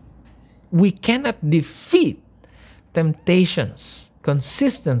cannot defeat temptations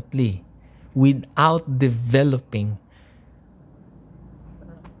consistently without developing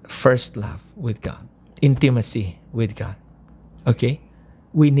first love with God, intimacy with God. Okay?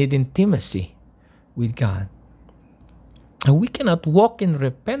 We need intimacy with God. And we cannot walk in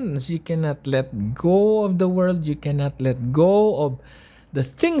repentance. You cannot let go of the world. You cannot let go of the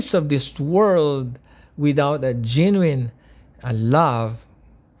things of this world without a genuine love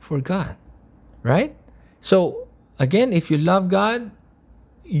for God. Right? So, again, if you love God,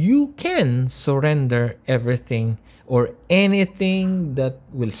 you can surrender everything or anything that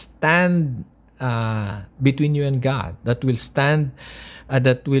will stand between you and God, that will stand,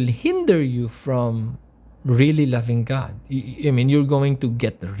 that will hinder you from really loving God. I mean, you're going to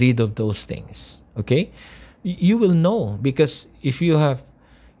get rid of those things. Okay? You will know, because if you have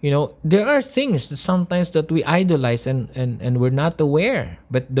There are things that sometimes that we idolize and we're not aware.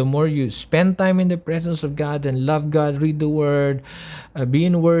 But the more you spend time in the presence of God and love God, read the Word, be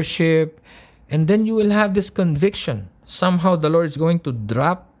in worship, and then you will have this conviction. Somehow the Lord is going to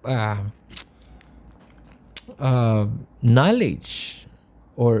drop knowledge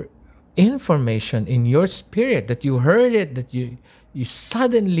or information in your spirit that you heard it, that you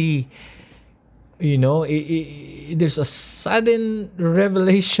suddenly, there's a sudden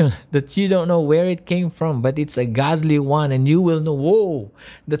revelation that you don't know where it came from, but it's a godly one, and you will know, whoa,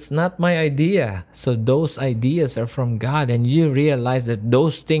 that's not my idea. So those ideas are from God, and you realize that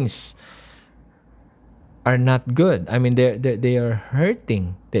those things are not good. I mean, they are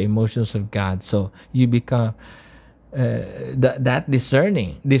hurting the emotions of God. So you become that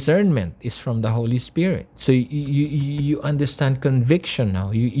discernment is from the Holy Spirit. So you understand conviction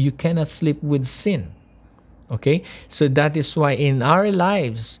now. You cannot sleep with sin. Okay, so that is why in our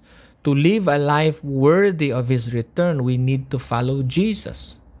lives, to live a life worthy of His return, we need to follow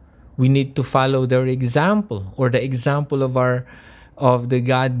Jesus. We need to follow their example, or the example of the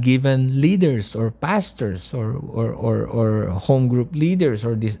God-given leaders or pastors or home group leaders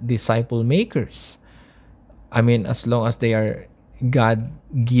or disciple makers. I mean, as long as they are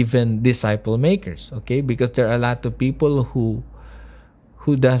God-given disciple makers, okay? Because there are a lot of people who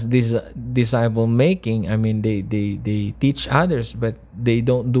does this disciple making. I mean, they teach others, but they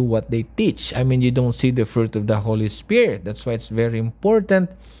don't do what they teach. I mean, you don't see the fruit of the Holy Spirit. That's why it's very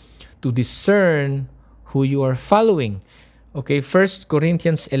important to discern who you are following. Okay, 1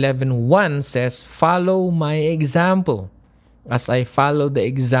 Corinthians 11:1 says, "Follow my example as I follow the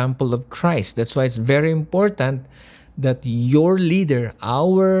example of Christ." That's why it's very important that your leader,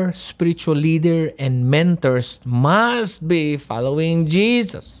 our spiritual leader and mentors, must be following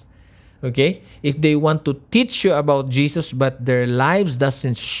Jesus. Okay? If they want to teach you about Jesus but their lives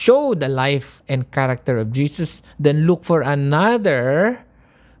doesn't show the life and character of Jesus, then look for another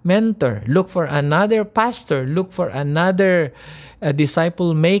mentor, look for another pastor, look for another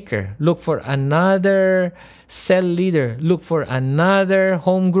disciple maker, look for another cell leader, look for another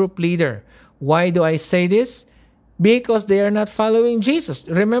home group leader. Why do I say this? Because they are not following Jesus.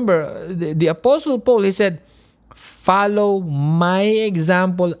 Remember, the Apostle Paul, he said, "Follow my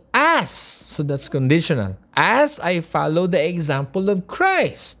example as," so that's conditional, "as I follow the example of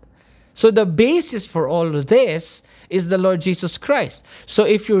Christ." So the basis for all of this is the Lord Jesus Christ. So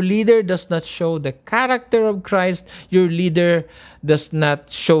if your leader does not show the character of Christ, your leader does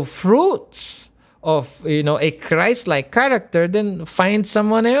not show fruits of a Christ-like character, then find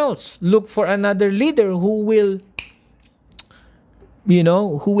someone else. Look for another leader who will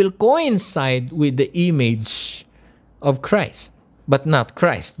coincide with the image of Christ, but not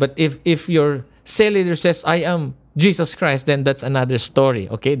Christ. But if your cell leader says, "I am Jesus Christ," then that's another story.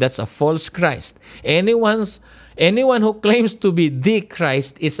 Okay, that's a false Christ. Anyone who claims to be the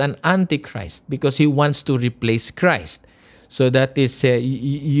Christ is an antichrist because he wants to replace Christ. So that is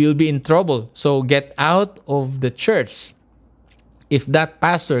you'll be in trouble. So get out of the church if that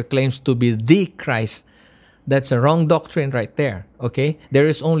pastor claims to be the Christ. That's a wrong doctrine right there. Okay, there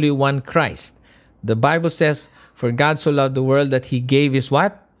is only one Christ. The Bible says, "For God so loved the world that He gave His"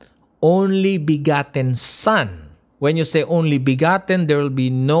 what? Only begotten Son. When you say only begotten, there will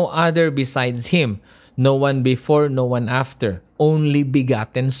be no other besides Him. No one before, no one after. Only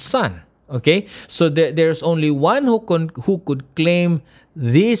begotten Son. Okay? So there's only one who could claim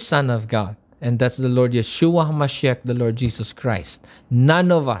the Son of God. And that's the Lord Yeshua HaMashiach, the Lord Jesus Christ. None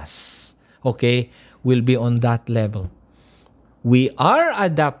of us, okay, will be on that level. We are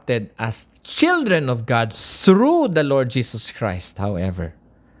adopted as children of God through the Lord Jesus Christ, however,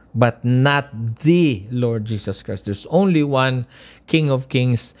 but not the Lord Jesus Christ. There's only one King of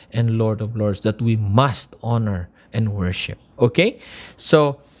Kings and Lord of Lords that we must honor and worship. Okay?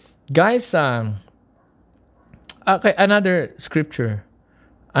 So, guys, okay, another scripture,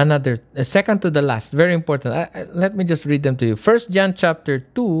 second to the last, very important. Let me just read them to you. 1 John chapter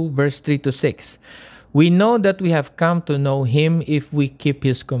 2, verse 3 to 6. "We know that we have come to know Him if we keep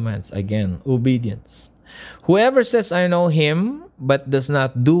His commands." Again, obedience. "Whoever says, 'I know Him,' but does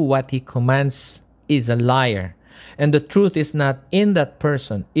not do what He commands is a liar, and the truth is not in that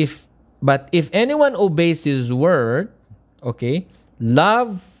person. But if anyone obeys His word," okay,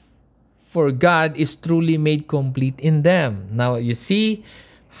 "love for God is truly made complete in them." Now, you see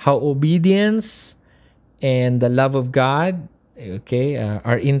how obedience and the love of God, okay,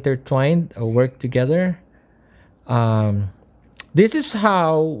 are intertwined, work together. This is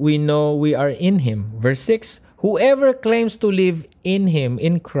how we know we are in Him. Verse 6, "Whoever claims to live in Him,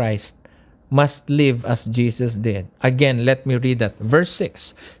 in Christ, must live as Jesus did. Again, let me read that. Verse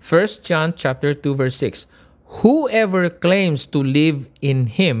 6. 1 John chapter 2, verse 6. Whoever claims to live in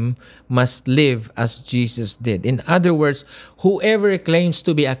him must live as Jesus did. In other words, whoever claims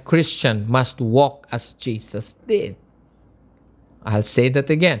to be a Christian must walk as Jesus did. I'll say that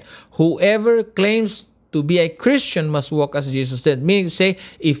again. Whoever claims to be a Christian must walk as Jesus did. Meaning to say,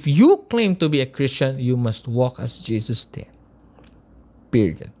 if you claim to be a Christian, you must walk as Jesus did.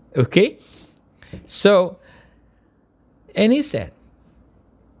 Period. Okay? So, and he said,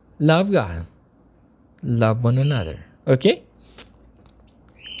 love God, love one another. Okay?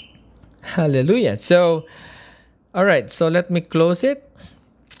 Hallelujah. So, all right. So let me close it.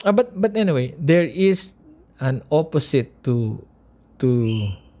 But anyway, there is an opposite to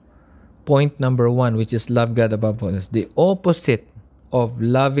point number 1, which is love God above all else. The opposite of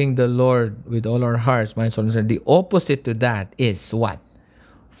loving the Lord with all our hearts, minds, souls, and the opposite to that is what?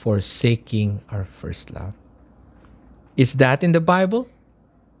 Forsaking our first love. Is that in the Bible?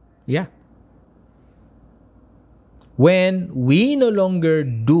 Yeah. When we no longer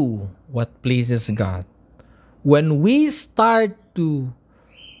do what pleases God, when we start to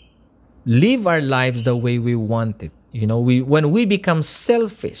live our lives the way we want it, when we become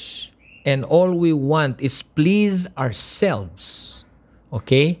selfish and all we want is please ourselves,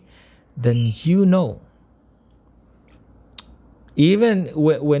 okay, then even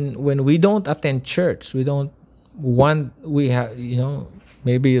when we don't attend church, we don't want, we have,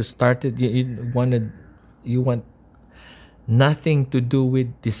 maybe you started, you want nothing to do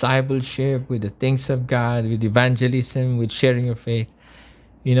with discipleship, with the things of God, with evangelism, with sharing your faith.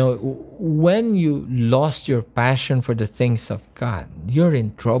 When you lost your passion for the things of God, you're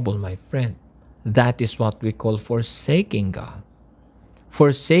in trouble, my friend. That is what we call forsaking God.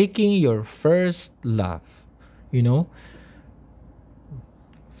 Forsaking your first love.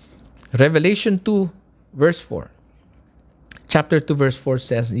 Revelation 2, verse 4. Chapter 2, verse 4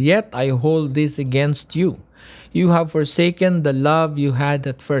 says, "Yet I hold this against you. You have forsaken the love you had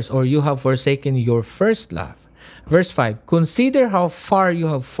at first," or you have forsaken your first love. Verse 5, "Consider how far you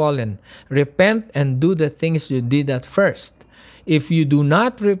have fallen. Repent and do the things you did at first. If you do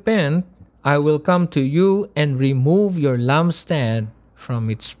not repent, I will come to you and remove your lampstand from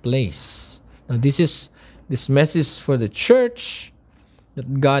its place." Now this message for the church,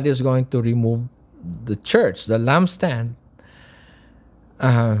 that God is going to remove the church, the lampstand,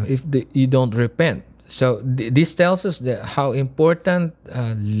 if you don't repent. So this tells us how important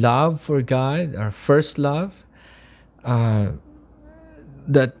love for God, our first love,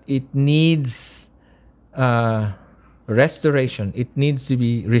 that it needs restoration. It needs to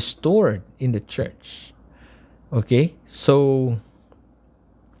be restored in the church. Okay? So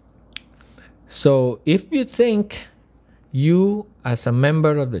if you think you, as a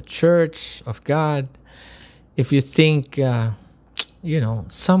member of the church of God, if you think,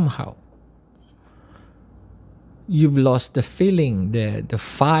 somehow you've lost the feeling, the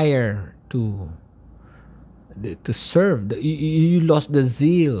fire to serve, you lost the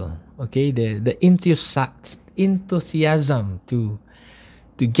zeal, okay, the enthusiasm to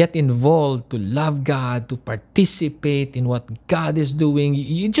get involved, to love God, to participate in what God is doing,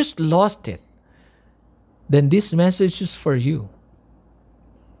 you just lost it, then this message is for you.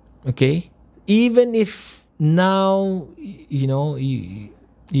 Okay? Even if now,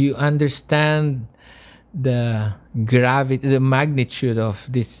 you understand the gravity, the magnitude of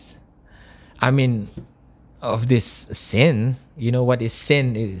this, of this sin. What is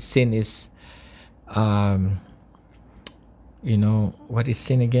sin? Sin is, what is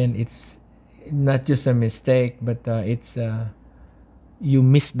sin again? It's not just a mistake, but it's, you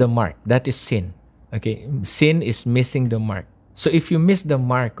miss the mark. That is sin. Okay? Sin is missing the mark. So if you miss the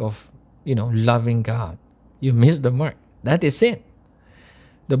mark of, loving God, you miss the mark. That is sin.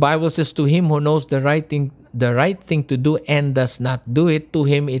 The Bible says, "To him who knows the right thing to do and does not do it, to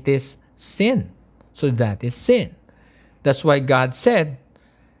him it is sin." So that is sin. That's why God said,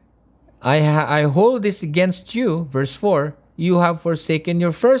 I hold this against you, verse 4, "You have forsaken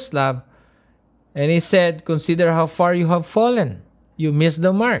your first love." And he said, "Consider how far you have fallen. You missed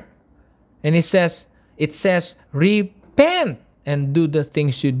the mark." And it says, "Repent and do the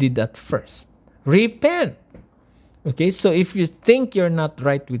things you did at first." Repent. Okay, so if you think you're not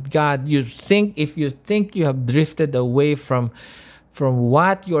right with God, if you think you have drifted away from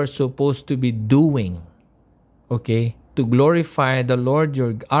what you are supposed to be doing, okay, to glorify the Lord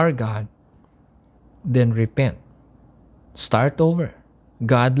our God, then repent. Start over.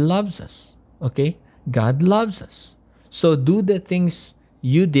 God loves us. Okay? God loves us. So do the things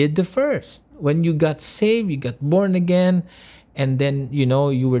you did the first. When you got saved, you got born again, and then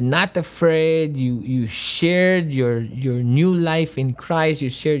you were not afraid. You shared your new life in Christ. You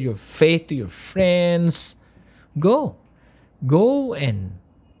shared your faith to your friends. Go and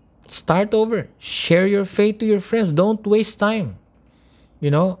start over. Share your faith to your friends. Don't waste time.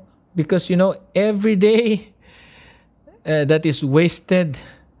 Because every day that is wasted,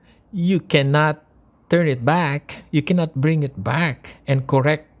 you cannot turn it back. You cannot bring it back and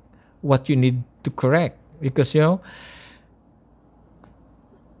correct what you need to correct, because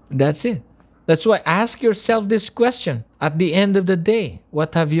that's it. That's why ask yourself this question at the end of the day: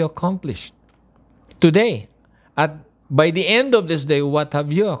 what have you accomplished today? By the end of this day, what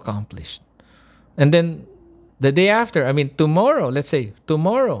have you accomplished? And then the day after, tomorrow, let's say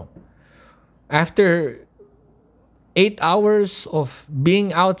tomorrow, after 8 hours of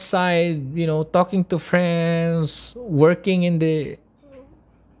being outside, talking to friends, working in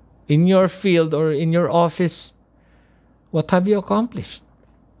your field or in your office, what have you accomplished?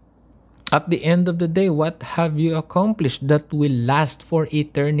 At the end of the day, what have you accomplished that will last for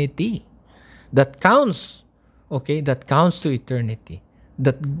eternity? That counts, okay? That counts to eternity.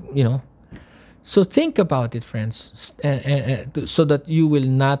 So think about it, friends, so that you will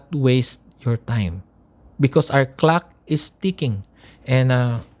not waste your time, because our clock is ticking. And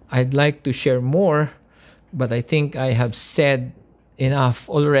I'd like to share more, but I think I have said enough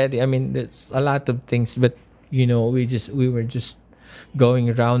already. There's a lot of things, but we were just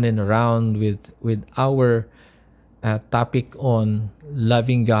going round and around with our topic on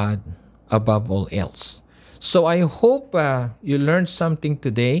loving God above all else. So I hope you learned something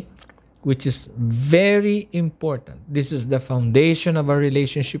today, which is very important. This is the foundation of our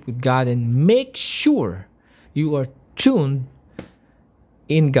relationship with God, and make sure you are tuned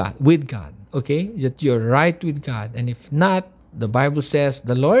with God, okay? That you're right with God. And if not, the Bible says,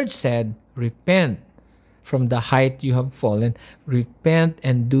 the Lord said, repent from the height you have fallen. Repent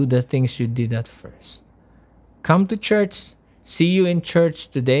and do the things you did at first. Come to church. See you in church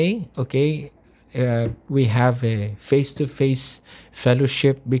today, okay? We have a face-to-face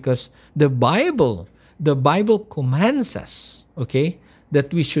fellowship, because the Bible commands us, okay,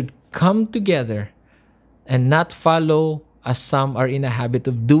 that we should come together and not follow, as some are in a habit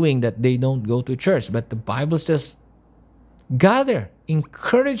of doing, that they don't go to church. But the Bible says, gather,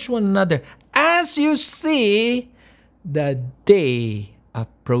 encourage one another as you see the day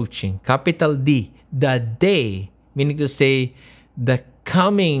approaching. Capital D, the day, meaning to say the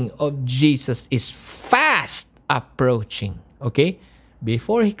coming of Jesus is fast approaching. Okay?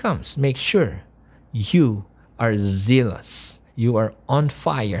 Before He comes, make sure you are zealous. You are on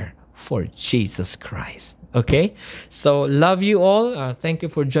fire for Jesus Christ. Okay? So love you all. Thank you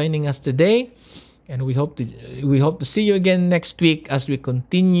for joining us today. And we hope to see you again next week as we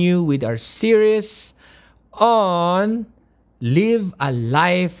continue with our series on Live a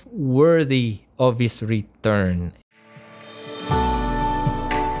Life Worthy of His Return.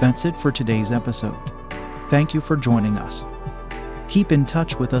 That's it for today's episode. Thank you for joining us. Keep in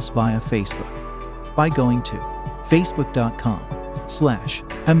touch with us via Facebook by going to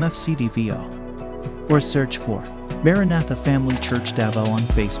facebook.com/MFCDVO or search for Maranatha Family Church Davao on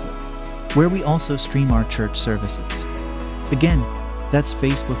Facebook, where we also stream our church services. Again, that's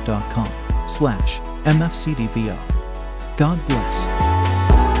facebook.com/MFCDVO. God bless.